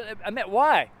 It's really,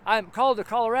 why? I'm called to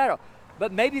Colorado.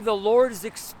 But maybe the Lord is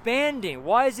expanding.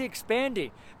 Why is he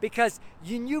expanding? Because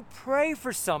when you pray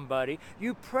for somebody,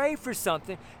 you pray for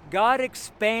something, God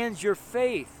expands your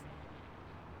faith.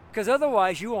 Because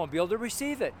otherwise you won't be able to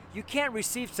receive it. You can't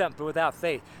receive something without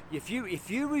faith. If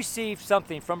you receive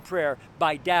something from prayer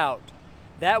by doubt,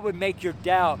 that would make your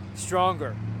doubt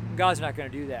stronger. God's not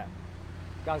going to do that.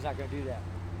 God's not going to do that.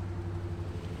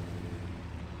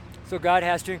 So God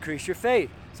has to increase your faith.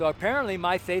 So apparently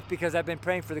my faith, because I've been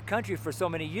praying for the country for so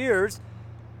many years,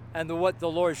 and what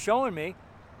the Lord is showing me,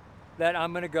 that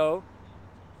I'm going to go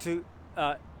to,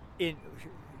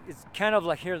 it's kind of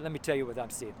like, here, let me tell you what I'm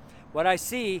seeing. What I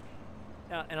see,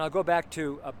 and I'll go back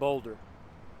to Boulder.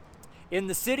 In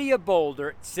the city of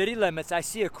Boulder, city limits, I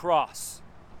see a cross.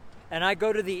 And I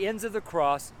go to the ends of the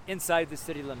cross inside the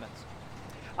city limits.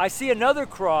 I see another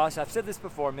cross, I've said this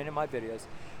before in my videos,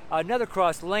 another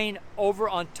cross laying over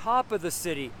on top of the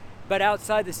city, but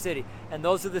outside the city. And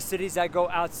those are the cities that go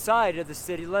outside of the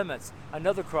city limits.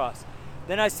 Another cross.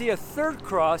 Then I see a third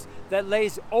cross that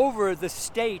lays over the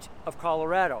state of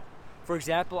Colorado. For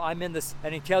example, I'm in this,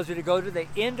 and it tells you to go to the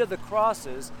end of the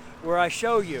crosses where I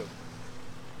show you.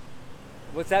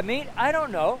 What's that mean? I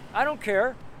don't know. I don't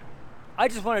care. I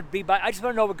just want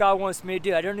to know what God wants me to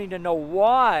do. I don't need to know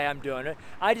why I'm doing it.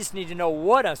 I just need to know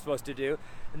what I'm supposed to do.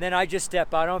 And then I just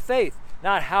step out on faith,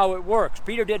 not how it works.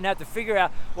 Peter didn't have to figure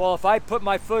out, well, if I put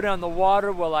my foot on the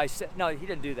water, will I sit? No, he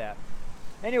didn't do that.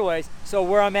 Anyways, so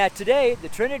where I'm at today, the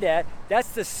Trinidad, that's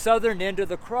the southern end of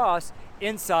the cross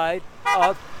inside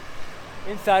of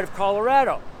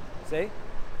Colorado. See?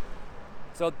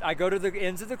 So I go to the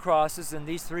ends of the crosses in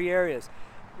these three areas.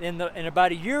 And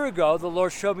about a year ago, the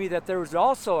Lord showed me that there was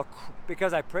also,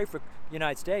 because I pray for the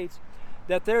United States,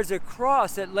 that there's a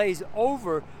cross that lays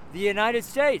over the United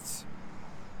States.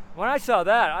 When I saw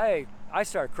that, I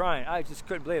started crying. I just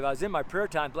couldn't believe it. I was in my prayer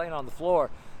time, laying on the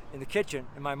floor in the kitchen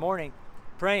in my morning,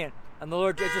 praying, and the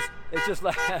Lord, it's just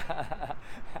like,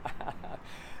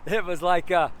 it was like,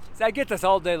 I get this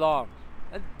all day long.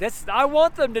 I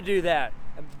want them to do that.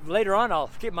 And later on,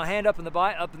 I'll keep my hand up in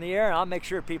the air, and I'll make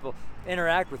sure people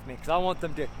interact with me, because I want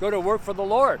them to go to work for the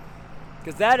Lord,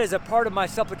 because that is a part of my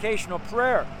supplicational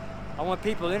prayer. I want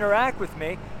people to interact with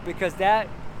me, because that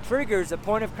triggers a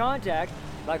point of contact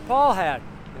like Paul had.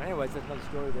 Anyways, that's another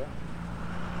story there.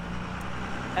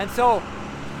 And so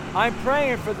I'm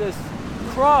praying for this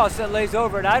cross that lays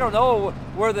over it. I don't know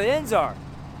where the ends are.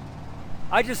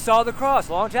 I just saw the cross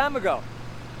a long time ago.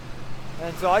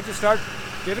 And so I just started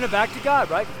giving it back to God,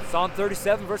 right? Psalm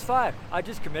 37, verse 5. I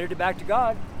just committed it back to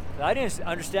God. I didn't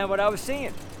understand what I was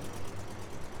seeing.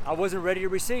 I wasn't ready to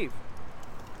receive.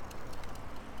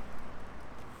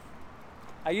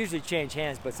 I usually change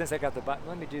hands, but since I got the button,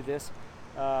 let me do this.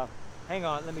 Hang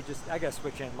on, I gotta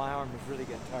switch in. My arm is really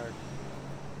getting tired.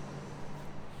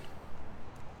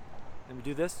 Let me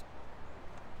do this.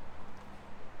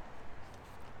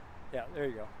 Yeah, there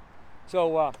you go.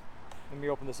 So, let me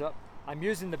open this up. I'm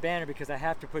using the banner because I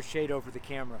have to put shade over the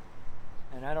camera.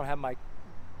 And I don't have my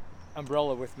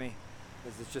umbrella with me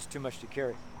because it's just too much to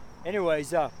carry.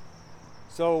 Anyways,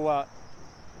 several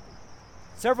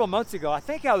months ago, I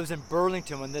think I was in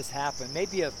Burlington when this happened,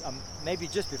 maybe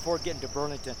just before getting to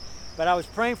Burlington, but I was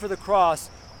praying for the cross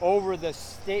over the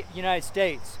United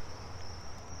States.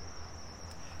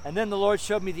 And then the Lord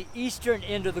showed me the eastern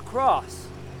end of the cross,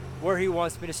 where he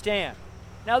wants me to stand.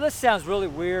 Now this sounds really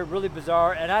weird, really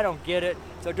bizarre, and I don't get it,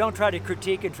 so don't try to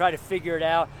critique and try to figure it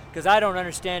out, because I don't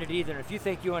understand it either. And if you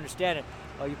think you understand it,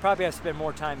 well, you probably have to spend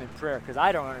more time in prayer, because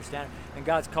I don't understand it, and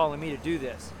God's calling me to do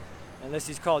this. Unless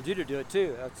he's called you to do it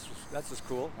too. That's just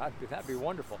cool. That'd be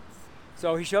wonderful.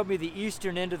 So he showed me the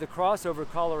eastern end of the cross over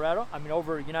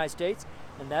over the United States,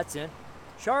 and that's in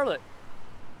Charlotte.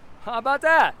 How about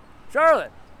that?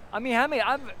 Charlotte.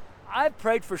 I've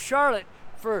prayed for Charlotte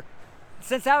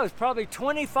since I was probably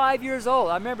 25 years old.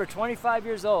 I remember 25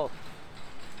 years old,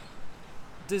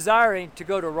 desiring to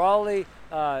go to Raleigh,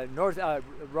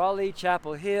 Raleigh,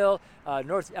 Chapel Hill,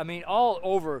 all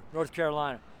over North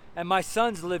Carolina. And my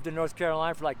sons lived in North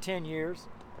Carolina for like 10 years.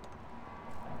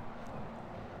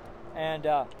 And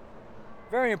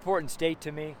very important state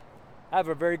to me. I have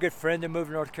a very good friend that moved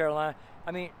to North Carolina.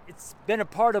 It's been a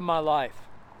part of my life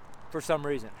for some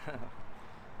reason.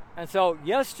 And so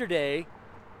yesterday,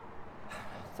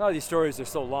 some of these stories are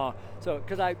so long. So,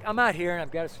 because I'm out here and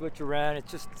I've got to switch around.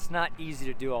 It's not easy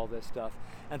to do all this stuff.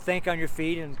 And think on your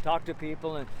feet and talk to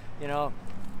people and,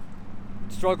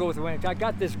 struggle with the wind. I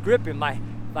got this grip in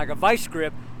like a vice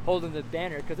grip holding the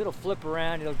banner, because it'll flip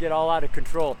around, it'll get all out of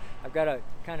control. I've got to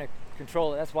kind of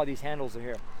control it. That's why these handles are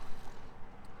here.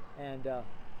 And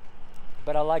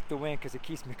but I like the wind because it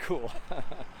keeps me cool.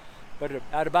 But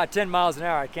at about 10 miles an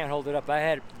hour, I can't hold it up. I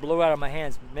had it blow out of my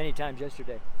hands many times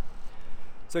yesterday.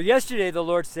 So yesterday the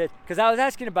Lord said, because I was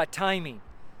asking about timing,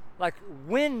 like,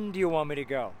 when do you want me to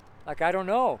go? Like, I don't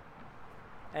know.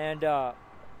 And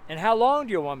how long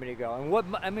do you want me to go?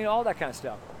 And all that kind of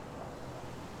stuff.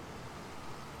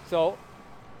 So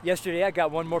yesterday I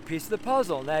got one more piece of the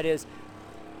puzzle, and that is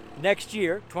next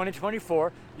year,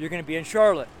 2024, you're going to be in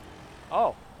Charlotte.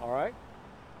 Oh, all right.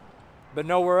 But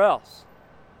nowhere else.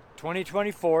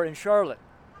 2024 in Charlotte.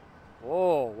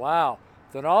 Oh, wow.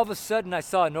 Then all of a sudden I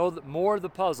saw more of the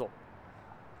puzzle.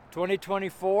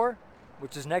 2024,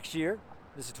 which is next year.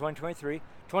 This is 2023.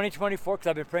 2024, because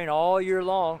I've been praying all year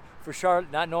long for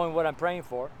Charlotte, not knowing what I'm praying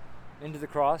for. Into the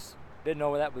cross. Didn't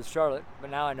know that was Charlotte, but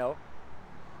now I know.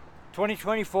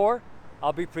 2024,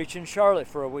 I'll be preaching Charlotte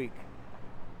for a week.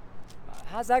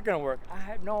 How's that going to work? I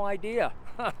had no idea.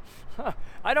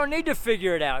 I don't need to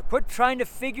figure it out. Quit trying to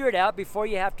figure it out before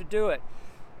you have to do it.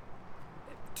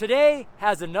 Today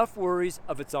has enough worries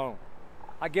of its own.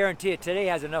 I guarantee it, today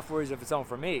has enough worries of its own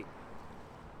for me.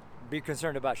 Be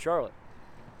concerned about Charlotte.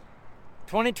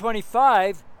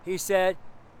 2025, he said,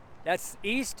 that's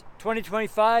east.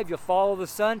 2025, you'll follow the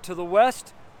sun to the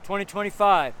west.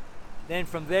 2025. Then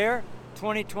from there,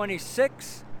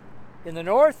 2026 in the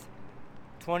north,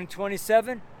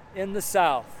 2027 in the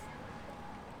south.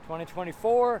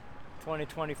 2024,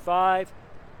 2025,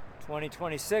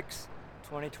 2026,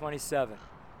 2027.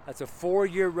 That's a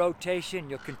 4-year rotation.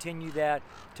 You'll continue that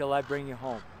till I bring you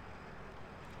home.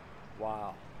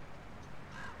 Wow.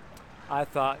 I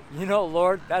thought,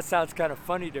 Lord, that sounds kind of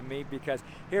funny to me, because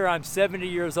here I'm 70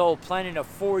 years old planning a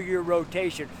 4-year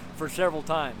rotation for several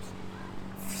times.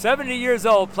 70 years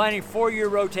old planning 4-year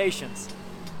rotations.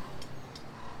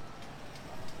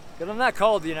 Because I'm not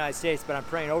called the United States, but I'm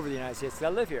praying over the United States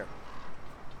because I live here.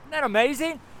 Isn't that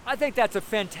amazing? I think that's a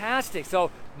fantastic. So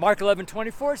Mark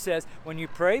 11:24 says, when you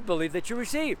pray, believe that you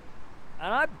receive.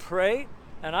 And I pray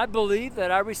and I believe that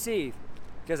I receive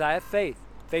because I have faith.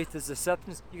 Faith is the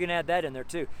substance. You can add that in there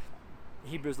too.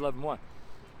 Hebrews 11:1.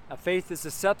 Faith is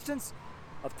the substance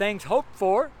of things hoped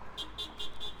for,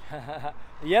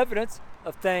 the evidence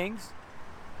of things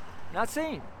not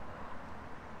seen,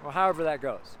 or however that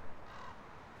goes.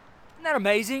 Isn't that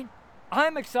amazing?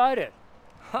 I'm excited.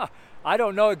 I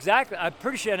don't know exactly. I'm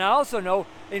pretty sure, and I also know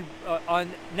in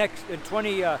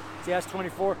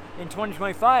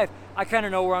 2025, I kind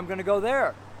of know where I'm going to go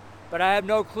there, but I have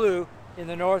no clue in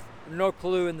the north, no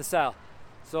clue in the south.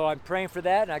 So I'm praying for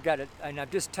that, and I got it, and I'm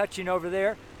just touching over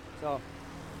there. So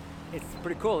it's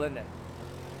pretty cool, isn't it?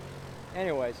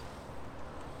 Anyways.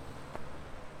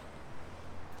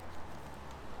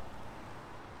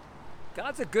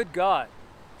 God's a good God.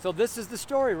 So this is the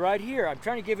story right here. I'm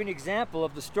trying to give you an example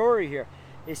of the story here.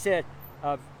 It said,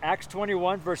 Acts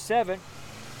 21, verse 7,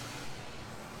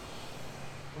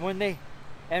 when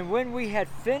we had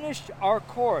finished our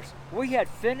course,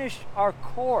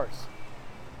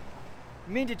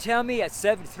 you mean to tell me at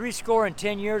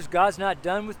 70 years, God's not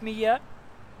done with me yet?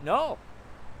 No.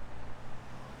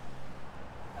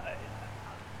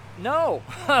 No.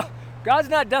 God's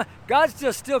not done.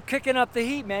 God's still kicking up the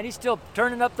heat, man. He's still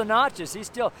turning up the notches. He's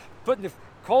still putting the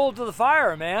coal to the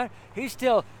fire, man. He's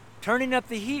still turning up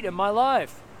the heat in my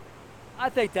life. I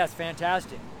think that's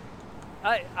fantastic.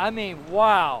 I mean,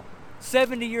 wow.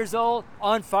 70 years old,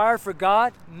 on fire for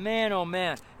God? Man, oh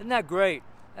man. Isn't that great?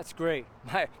 That's great.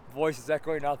 My voice is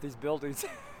echoing out these buildings.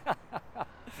 I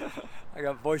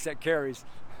got a voice that carries.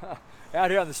 Out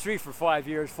here on the street for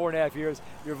 4.5 years,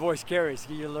 your voice carries.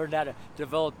 You learn how to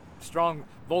develop strong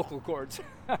vocal cords.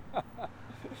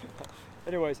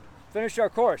 Anyways, finished our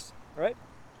course, right?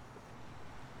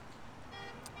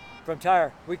 From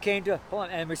Tyre, we came to,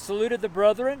 and we saluted the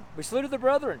brethren. I'm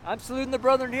saluting the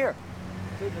brethren here.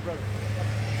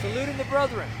 Saluting the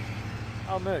brethren.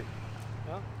 Amen.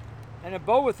 And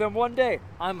abode with them one day.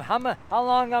 How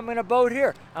long I'm going to abode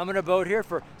here? I'm going to abode here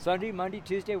for Sunday, Monday,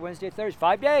 Tuesday, Wednesday, Thursday,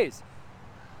 5 days.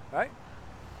 Right?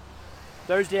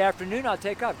 Thursday afternoon, I'll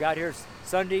take off. Got here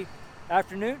Sunday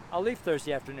afternoon, I'll leave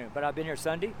Thursday afternoon. But I've been here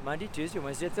Sunday, Monday, Tuesday,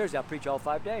 Wednesday, Thursday. I'll preach all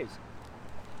 5 days.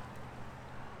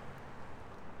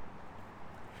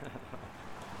 Isn't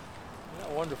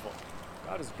that wonderful?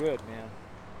 God is good, man.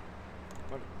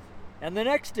 And the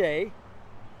next day,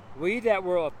 we that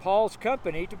were of Paul's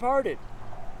company departed.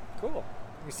 Cool.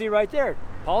 You see right there,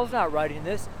 Paul's not writing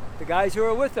this. The guys who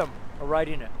are with him are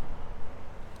writing it.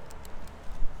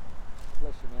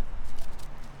 Bless you, man.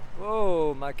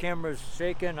 Whoa, my camera's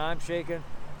shaking. I'm shaking.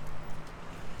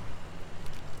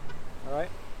 All right.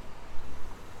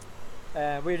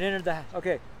 And we entered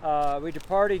we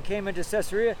departed and came into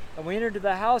Caesarea, and we entered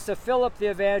the house of Philip the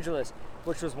evangelist,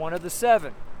 which was one of the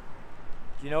 7.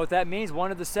 Do you know what that means,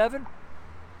 one of the 7?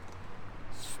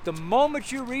 The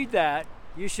moment you read that,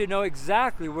 you should know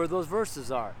exactly where those verses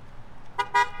are.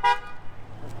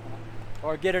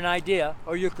 Or get an idea,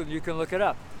 or you can look it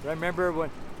up. Remember when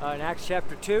in Acts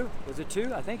chapter 2, was it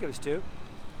 2? I think it was 2.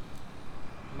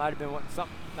 Might have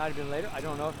been later, I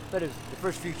don't know. But it's the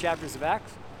first few chapters of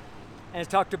Acts. And it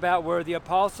talked about where the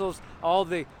apostles, all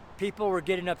the people were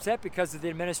getting upset because of the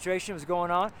administration was going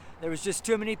on. There was just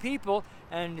too many people,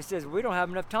 and it says, we don't have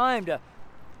enough time to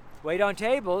wait on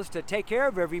tables to take care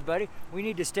of everybody. We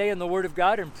need to stay in the Word of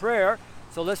God and prayer.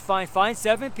 So let's find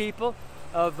 7 people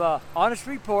of honest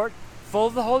report, full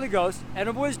of the Holy Ghost and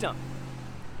of wisdom.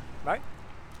 Right?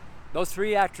 Those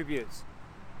 3 attributes.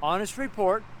 Honest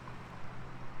report,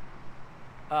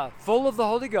 full of the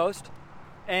Holy Ghost,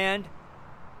 and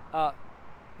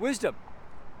wisdom.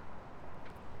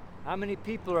 How many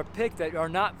people are picked that are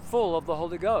not full of the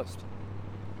Holy Ghost?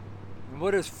 And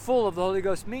what does full of the Holy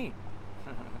Ghost mean?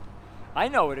 I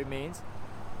know what it means.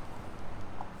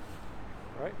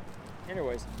 All right?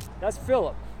 Anyways, that's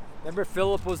Philip. Remember,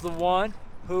 Philip was the one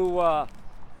who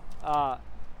the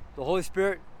Holy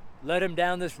Spirit led him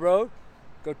down this road.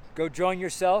 Go join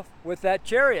yourself with that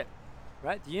chariot,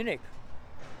 right? The eunuch.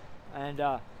 And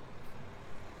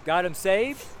got him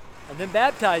saved and then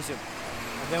baptized him.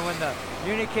 And then when the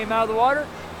eunuch came out of the water,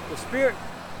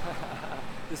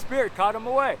 the Spirit caught him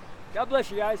away. God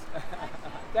bless you guys.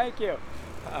 Thank you.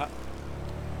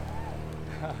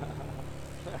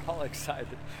 They're all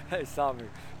excited. They saw me.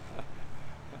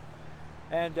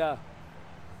 And God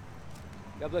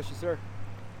bless you, sir.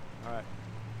 All right.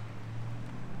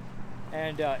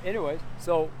 And anyways,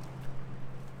 so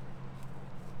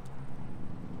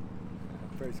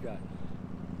praise God.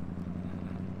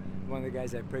 One of the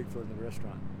guys I prayed for in the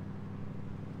restaurant.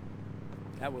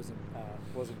 That wasn't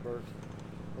Bert.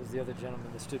 It was the other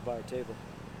gentleman that stood by our table.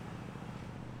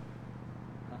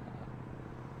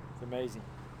 It's amazing.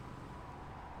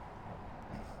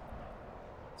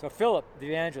 So Philip, the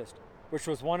evangelist, which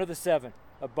was one of the 7,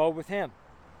 abode with him.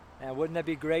 And wouldn't that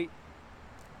be great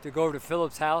to go over to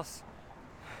Philip's house,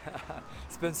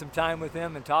 spend some time with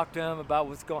him and talk to him about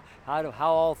what's going, how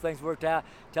all things worked out,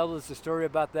 tell us the story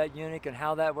about that eunuch and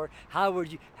how that worked.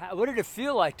 What did it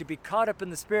feel like to be caught up in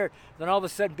the Spirit, then all of a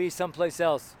sudden be someplace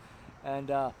else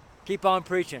and keep on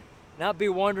preaching? Not be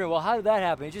wondering, well, how did that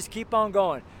happen? You just keep on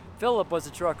going. Philip was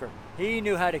a trucker. He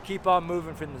knew how to keep on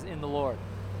moving in the Lord.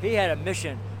 He had a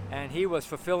mission and he was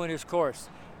fulfilling his course.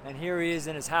 And here he is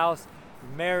in his house,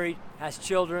 married, has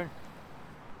children.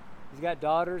 He's got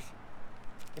daughters.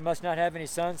 He must not have any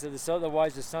sons,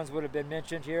 otherwise the sons would have been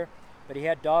mentioned here. But he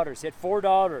had daughters. He had 4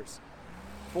 daughters.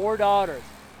 4 daughters.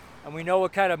 And we know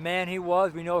what kind of man he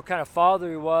was. We know what kind of father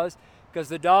he was. Because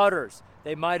the daughters,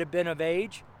 they might have been of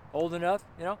age, old enough,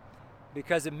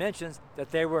 because it mentions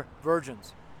that they were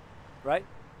virgins. Right?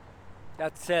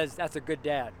 That says that's a good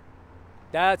dad.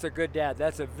 That's a good dad.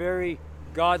 That's a very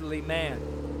godly man.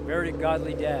 Very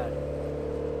godly dad.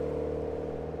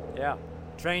 Yeah.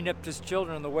 Trained up his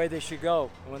children in the way they should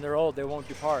go. And when they're old, they won't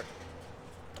depart.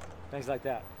 Things like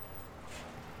that.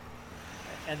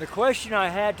 And the question I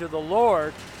had to the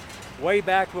Lord way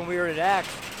back when we were in Acts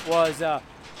was,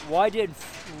 why did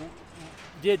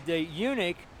the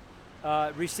eunuch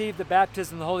receive the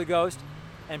baptism of the Holy Ghost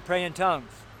and pray in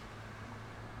tongues?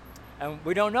 And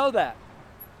we don't know that.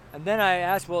 And then I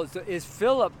asked, well, does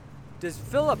Philip,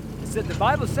 the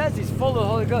Bible says he's full of the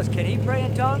Holy Ghost. Can he pray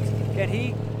in tongues? Can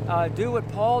he do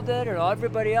what Paul did or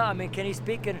everybody else? I mean, can he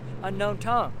speak an unknown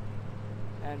tongue?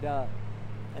 And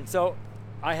so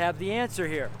I have the answer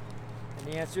here. And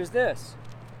the answer is this.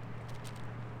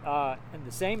 And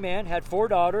the same man had 4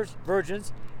 daughters,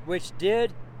 virgins, which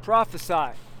did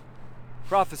prophesy.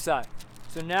 Prophesy.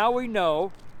 So now we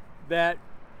know that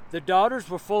the daughters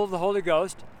were full of the Holy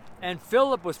Ghost, and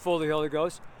Philip was full of the Holy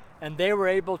Ghost, and they were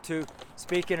able to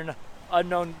speak in an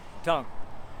unknown tongue.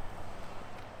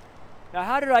 Now,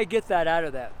 how did I get that out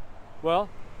of that? Well,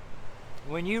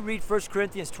 when you read 1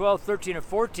 Corinthians 12, 13, and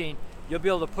 14, you'll be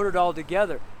able to put it all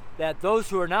together, that those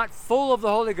who are not full of the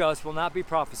Holy Ghost will not be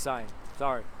prophesying.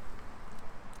 Sorry.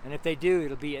 And if they do,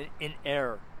 it'll be in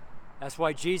error. That's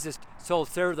why Jesus told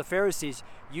the Pharisees,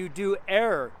 you do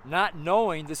error not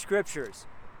knowing the Scriptures.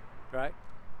 Right?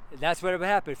 And that's what will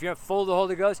happen. If you're not full of the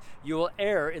Holy Ghost, you will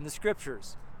err in the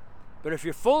Scriptures. But if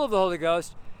you're full of the Holy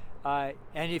Ghost, and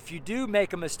if you do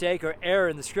make a mistake or error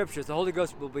in the Scriptures, the Holy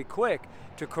Ghost will be quick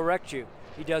to correct you.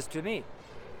 He does to me.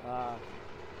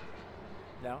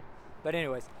 No? But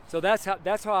anyways, so that's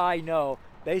how I know,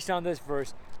 based on this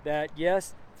verse, that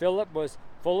yes, Philip was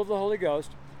full of the Holy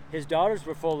Ghost, his daughters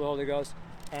were full of the Holy Ghost,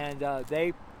 and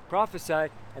they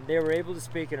prophesied, and they were able to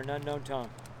speak in an unknown tongue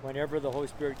whenever the Holy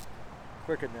Spirit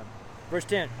quickened them. Verse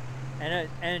 10,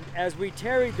 and as we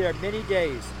tarried there many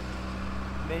days,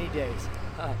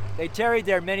 they tarried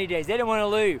there many days. They didn't want to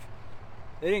leave.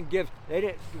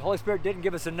 The Holy Spirit didn't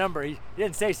give us a number. He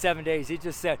didn't say 7 days. He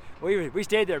just said, we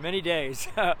stayed there many days.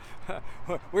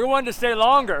 We wanted to stay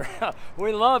longer.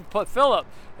 We loved Philip,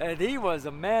 and he was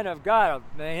a man of God.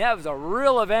 Man, that was a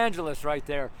real evangelist right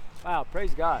there. Wow,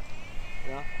 praise God.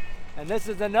 And this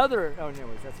is another,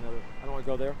 anyways, that's another, I don't want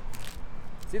to go there.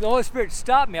 See, the Holy Spirit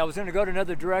stopped me. I was going to go to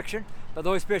another direction, but the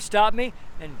Holy Spirit stopped me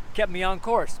and kept me on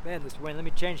course. Man, this wind, let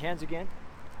me change hands again.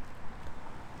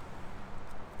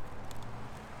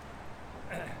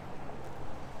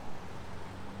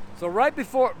 So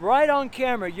right on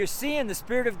camera, you're seeing the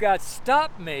Spirit of God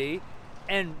stop me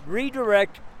and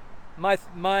redirect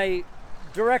my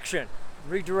direction.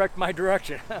 Redirect my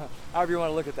direction, however you want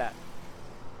to look at that.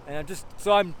 And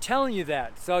I'm telling you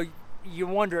that. So you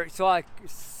wonder,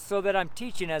 so that I'm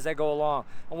teaching as I go along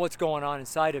on what's going on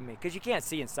inside of me. Because you can't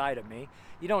see inside of me.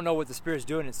 You don't know what the Spirit's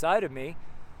doing inside of me.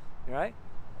 Right?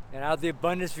 And out of the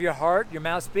abundance of your heart, your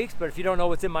mouth speaks. But if you don't know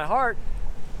what's in my heart,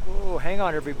 oh, hang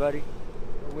on, everybody.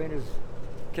 The wind is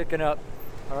kicking up.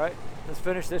 All right, let's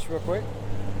finish this real quick.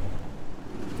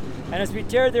 And as we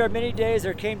tarried there many days,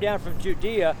 there came down from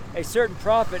Judea a certain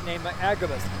prophet named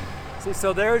Agabus. See,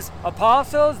 so there's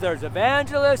apostles, there's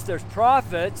evangelists, there's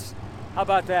prophets. How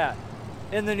about that?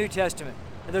 In the New Testament.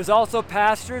 And there's also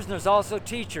pastors and there's also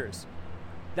teachers.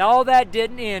 Now, all that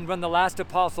didn't end when the last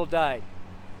apostle died.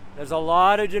 There's a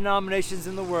lot of denominations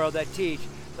in the world that teach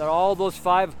that all those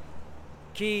 5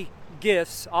 key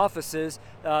gifts, offices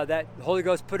that the Holy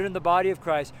Ghost put in the body of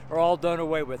Christ are all done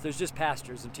away with. There's just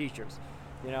pastors and teachers,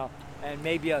 and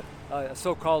maybe a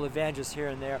so-called evangelist here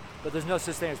and there, but there's no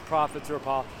such thing as prophets or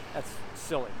apostles. That's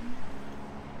silly.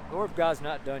 The Word of God's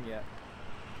not done yet.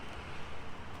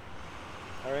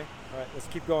 All right, let's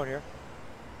keep going here.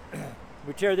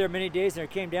 We tarried there many days, and there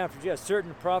came down from Judea a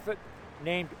certain prophet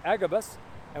named Agabus,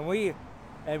 and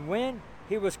when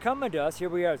he was coming to us, here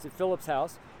we are, it's at Philip's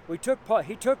house. He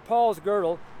took Paul's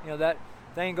girdle, that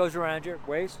thing goes around your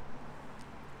waist,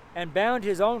 and bound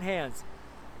his own hands.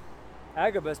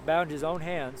 Agabus bound his own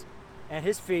hands and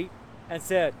his feet, and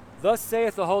said, "Thus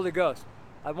saith the Holy Ghost."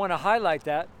 I want to highlight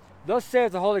that. Thus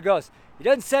saith the Holy Ghost. He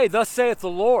doesn't say, "Thus saith the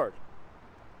Lord."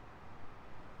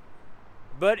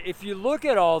 But if you look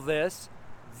at all this,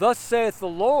 "Thus saith the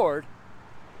Lord,"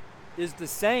 is the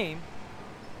same,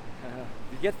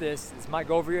 you get this might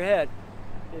go over your head,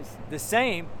 is the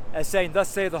same as saying, thus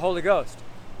saith the Holy Ghost.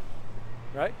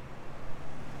 Right?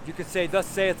 You could say, thus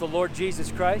saith the Lord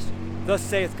Jesus Christ, thus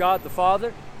saith God the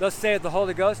Father, thus saith the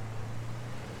Holy Ghost.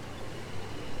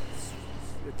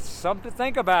 It's something to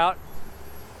think about.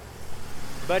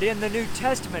 But in the New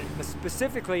Testament,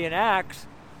 specifically in Acts,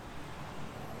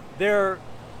 they're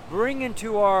bringing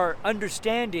to our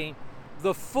understanding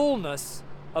the fullness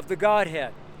of the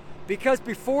Godhead. Because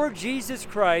before Jesus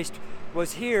Christ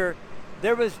was here,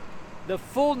 there was the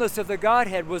fullness of the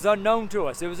Godhead was unknown to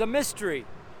us. It was a mystery.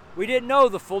 We didn't know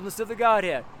the fullness of the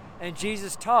Godhead. And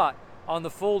Jesus taught on the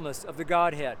fullness of the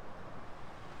Godhead.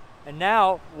 And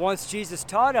now, once Jesus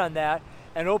taught on that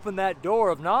and opened that door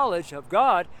of knowledge of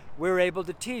God, we're able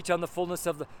to teach on the fullness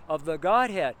of the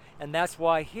Godhead. And that's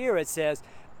why here it says,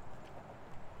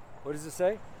 what does it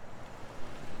say?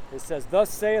 It says, thus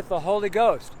saith the Holy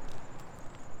Ghost.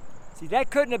 See,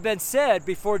 that couldn't have been said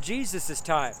before Jesus'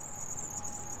 time.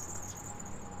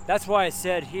 That's why it's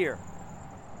said here.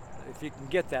 If you can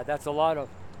get that, that's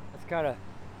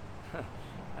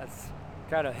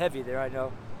kind of heavy there, I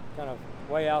know. Kind of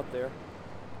way out there.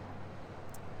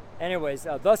 Anyways,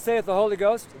 thus saith the Holy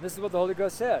Ghost, and this is what the Holy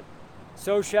Ghost said.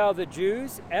 So shall the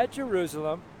Jews at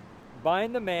Jerusalem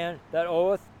bind the man that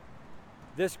oweth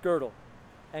this girdle,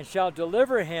 and shall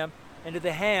deliver him into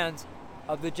the hands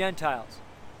of the Gentiles.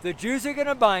 The Jews are going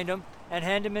to bind him and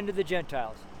hand him into the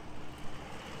Gentiles.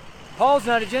 Paul's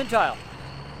not a Gentile.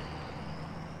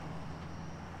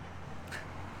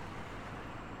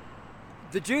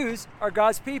 The Jews are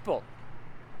God's people.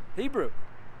 Hebrew,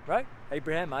 right?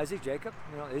 Abraham, Isaac, Jacob,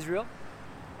 Israel.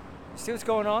 You see what's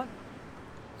going on?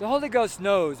 The Holy Ghost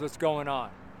knows what's going on,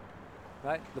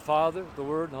 right? The Father, the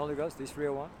Word, and the Holy Ghost, these three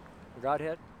are one, the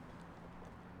Godhead.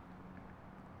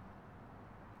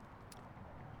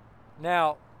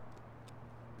 Now,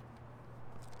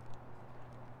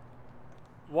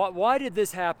 why did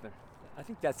this happen? I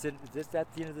think that's it. Is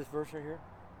that the end of this verse right here?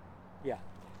 Yeah.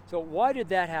 So why did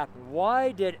that happen?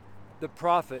 Why did the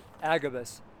prophet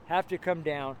Agabus have to come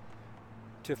down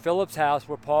to Philip's house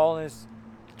where Paul and his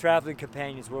traveling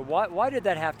companions were? Why did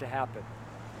that have to happen?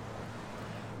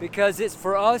 Because it's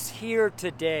for us here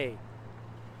today.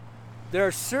 There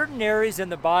are certain areas in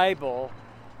the Bible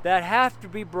that have to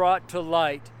be brought to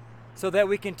light so that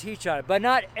we can teach on it. But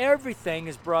not everything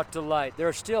is brought to light. There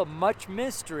is still much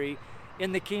mystery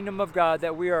in the kingdom of God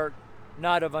that we are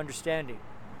not of understanding.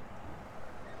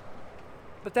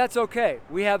 But that's okay.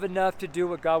 We have enough to do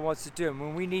what God wants to do. And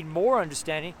when we need more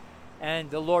understanding, and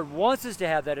the Lord wants us to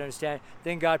have that understanding,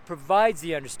 then God provides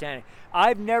the understanding.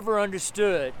 I've never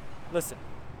understood, listen,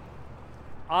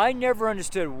 I never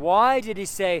understood why did he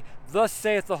say, thus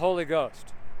saith the Holy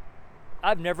Ghost.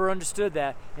 I've never understood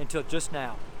that until just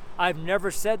now. I've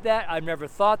never said that, I've never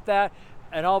thought that,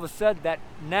 and all of a sudden that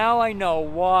now I know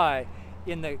why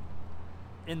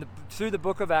through the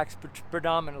book of Acts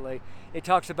predominantly, it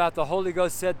talks about the Holy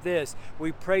Ghost said this,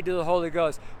 we prayed to the Holy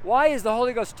Ghost. Why is the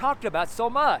Holy Ghost talked about so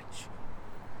much?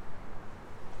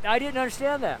 I didn't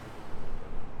understand that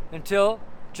until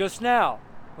just now,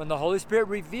 when the Holy Spirit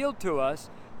revealed to us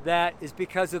that is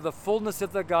because of the fullness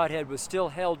of the Godhead was still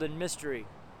held in mystery.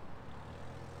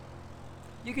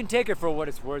 You can take it for what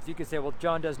it's worth. You can say, well,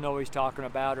 John doesn't know what he's talking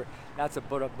about, or that's a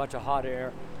bunch of hot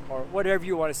air, or whatever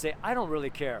you want to say. I don't really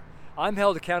care. I'm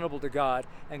held accountable to God,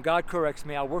 and God corrects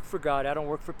me. I work for God. I don't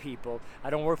work for people. I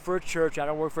don't work for a church. I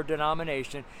don't work for a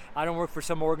denomination. I don't work for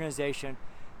some organization,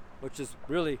 which is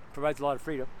really provides a lot of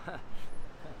freedom.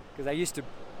 Because I used to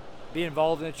be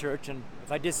involved in a church, and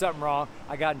if I did something wrong,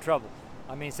 I got in trouble.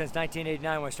 I mean, since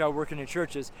 1989, when I started working in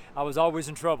churches, I was always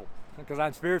in trouble. Because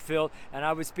I'm spirit-filled, and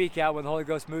I would speak out when the Holy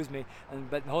Ghost moves me.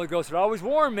 But the Holy Ghost would always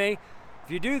warn me, if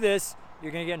you do this,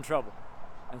 you're going to get in trouble.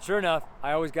 And sure enough,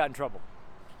 I always got in trouble.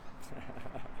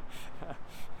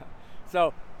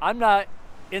 So I'm not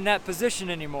in that position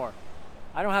anymore.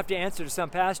 I don't have to answer to some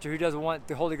pastor who doesn't want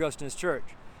the Holy Ghost in his church.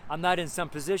 I'm not in some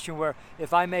position where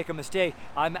if I make a mistake,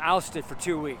 I'm ousted for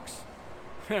 2 weeks.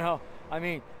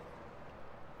 Anyways,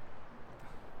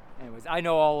 I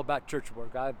know all about church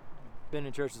work. I've been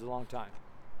in churches a long time.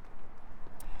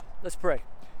 Let's pray.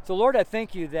 So Lord, I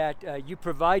thank you that you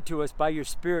provide to us by your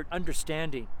Spirit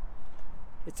understanding.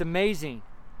 It's amazing.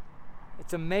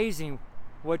 It's amazing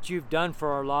what you've done for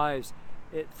our lives.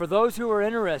 For those who are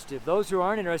interested, those who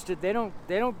aren't interested, they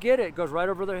don't get it. It goes right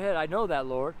over their head. I know that,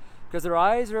 Lord, because their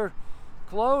eyes are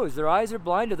closed. Their eyes are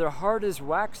blinded. Their heart is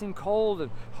waxing cold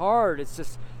and hard. It's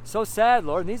just so sad,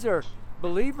 Lord. And these are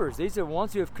believers. These are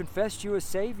ones who have confessed you as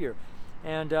Savior.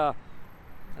 And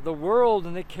the world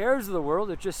and the cares of the world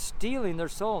are just stealing their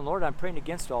soul. And Lord, I'm praying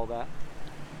against all that.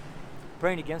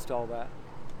 Praying against all that.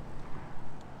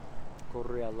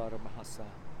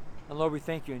 And Lord, we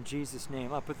thank you in Jesus'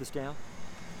 name. I'll put this down.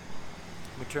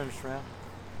 Let me turn this around.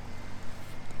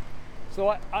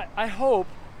 So I hope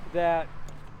that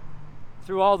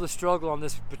through all the struggle on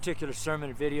this particular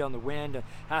sermon video on the wind, and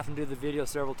having to do the video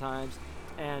several times,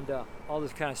 and all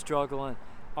this kind of struggle, and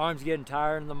arms getting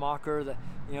tired, and the mocker, the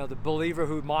believer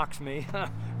who mocks me.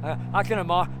 How can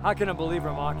a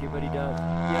believer mock you? But he does.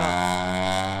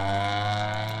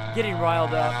 Getting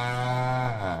riled up.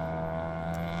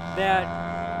 That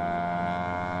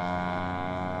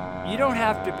you don't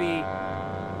have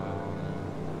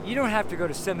to go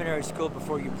to seminary school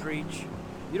before you preach.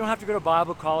 You don't have to go to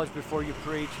Bible college before you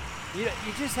preach. You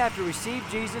just have to receive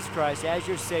Jesus Christ as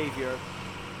your Savior,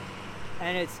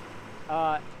 and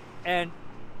and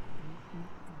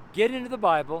get into the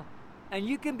Bible, and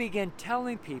you can begin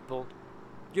telling people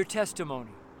your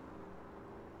testimony.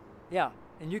 Yeah,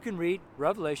 and you can read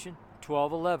Revelation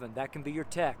 12:11. That can be your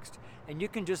text, and you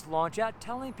can just launch out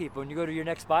telling people. When you go to your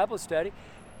next Bible study,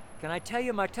 can I tell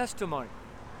you my testimony?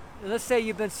 Let's say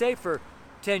you've been saved for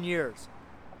 10 years,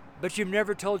 but you've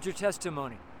never told your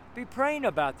testimony. Be praying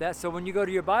about that. So when you go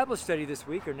to your Bible study this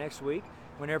week or next week,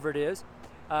 whenever it is,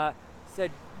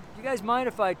 said, you guys mind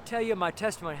if I tell you my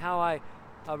testimony, how I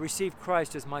received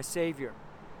Christ as my Savior?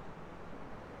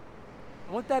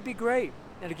 Won't that be great?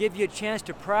 And to give you a chance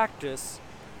to practice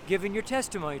giving your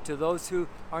testimony to those who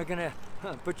aren't going to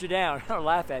put you down or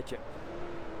laugh at you.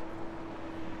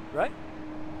 Right?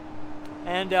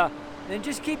 And then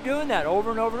just keep doing that over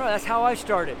and over and over. That's how I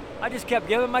started. I just kept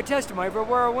giving my testimony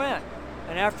everywhere I went.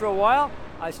 And after a while,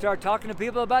 I started talking to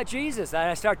people about Jesus. And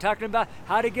I started talking about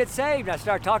how to get saved. I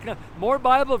started talking to more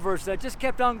Bible verses. I just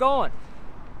kept on going.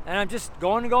 And I'm just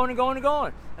going and going and going and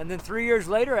going. And then 3 years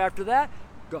later, after that,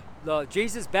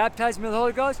 Jesus baptized me with the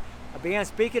Holy Ghost. I began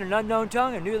speaking an unknown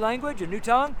tongue, a new language, a new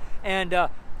tongue, and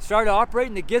started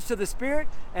operating the gifts of the Spirit,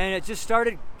 and it just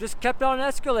kept on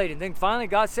escalating. Then finally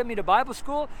God sent me to Bible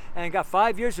school and got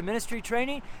 5 years of ministry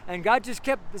training, and God just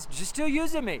still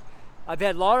using me. I've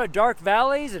had a lot of dark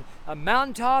valleys and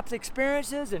mountaintop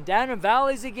experiences, and down in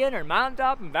valleys again, and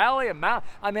mountaintop and valley and mountain.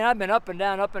 I mean, I've been up and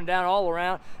down all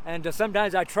around, and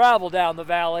sometimes I travel down the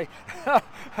valley,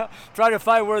 try to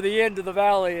find where the end of the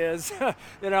valley is, and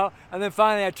then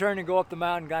finally I turn and go up the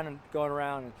mountain, kind of going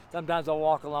around, and sometimes I'll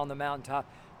walk along the mountaintop.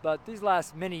 But these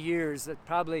last many years,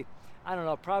 probably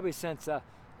since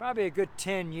probably a good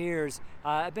 10 years,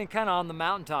 I've been kind of on the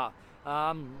mountaintop.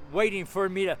 I'm waiting for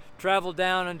me to travel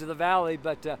down into the valley,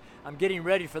 but I'm getting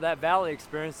ready for that valley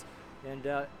experience. And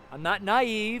I'm not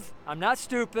naive, I'm not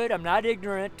stupid, I'm not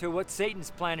ignorant to what Satan's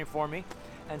planning for me.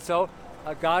 And so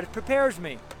God prepares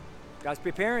me. God's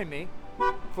preparing me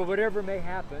for whatever may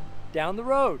happen down the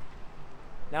road.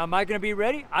 Now, am I going to be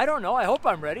ready? I don't know. I hope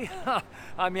I'm ready.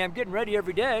 I mean, I'm getting ready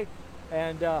every day.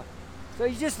 And so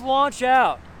you just launch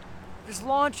out. Just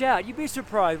launch out. You'd be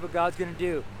surprised what God's going to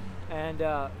do and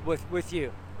with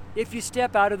you if you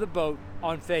step out of the boat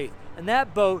on faith. And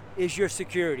that boat is your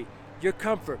security, your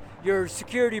comfort, your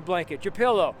security blanket, your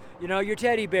pillow, your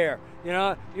teddy bear,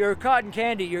 your cotton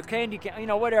candy, your candy,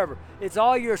 whatever. It's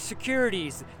all your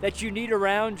securities that you need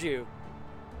around you.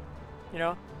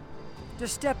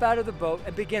 Just step out of the boat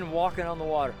and begin walking on the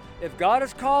water. If God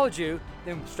has called you,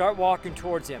 then start walking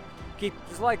towards Him.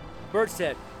 Just like Bert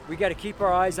said, we got to keep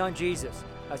our eyes on Jesus.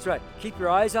 That's right. Keep your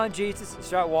eyes on Jesus and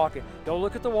start walking. Don't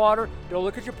look at the water. Don't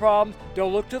look at your problems.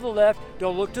 Don't look to the left.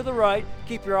 Don't look to the right.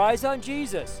 Keep your eyes on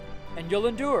Jesus, and you'll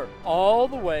endure all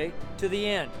the way to the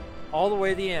end. All the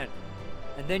way to the end.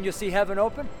 And then you'll see heaven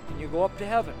open, and you'll go up to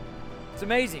heaven. It's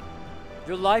amazing.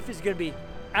 Your life is going to be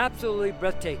absolutely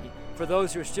breathtaking for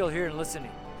those who are still here and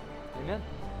listening. Amen?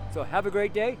 So have a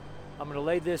great day. I'm going to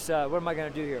lay this, what am I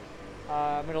going to do here?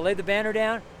 I'm going to lay the banner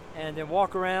down and then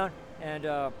walk around, and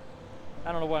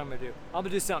I don't know what I'm going to do. I'm going to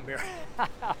do something here.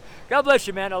 God bless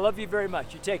you, man. I love you very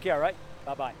much. You take care, all right?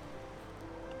 Bye-bye.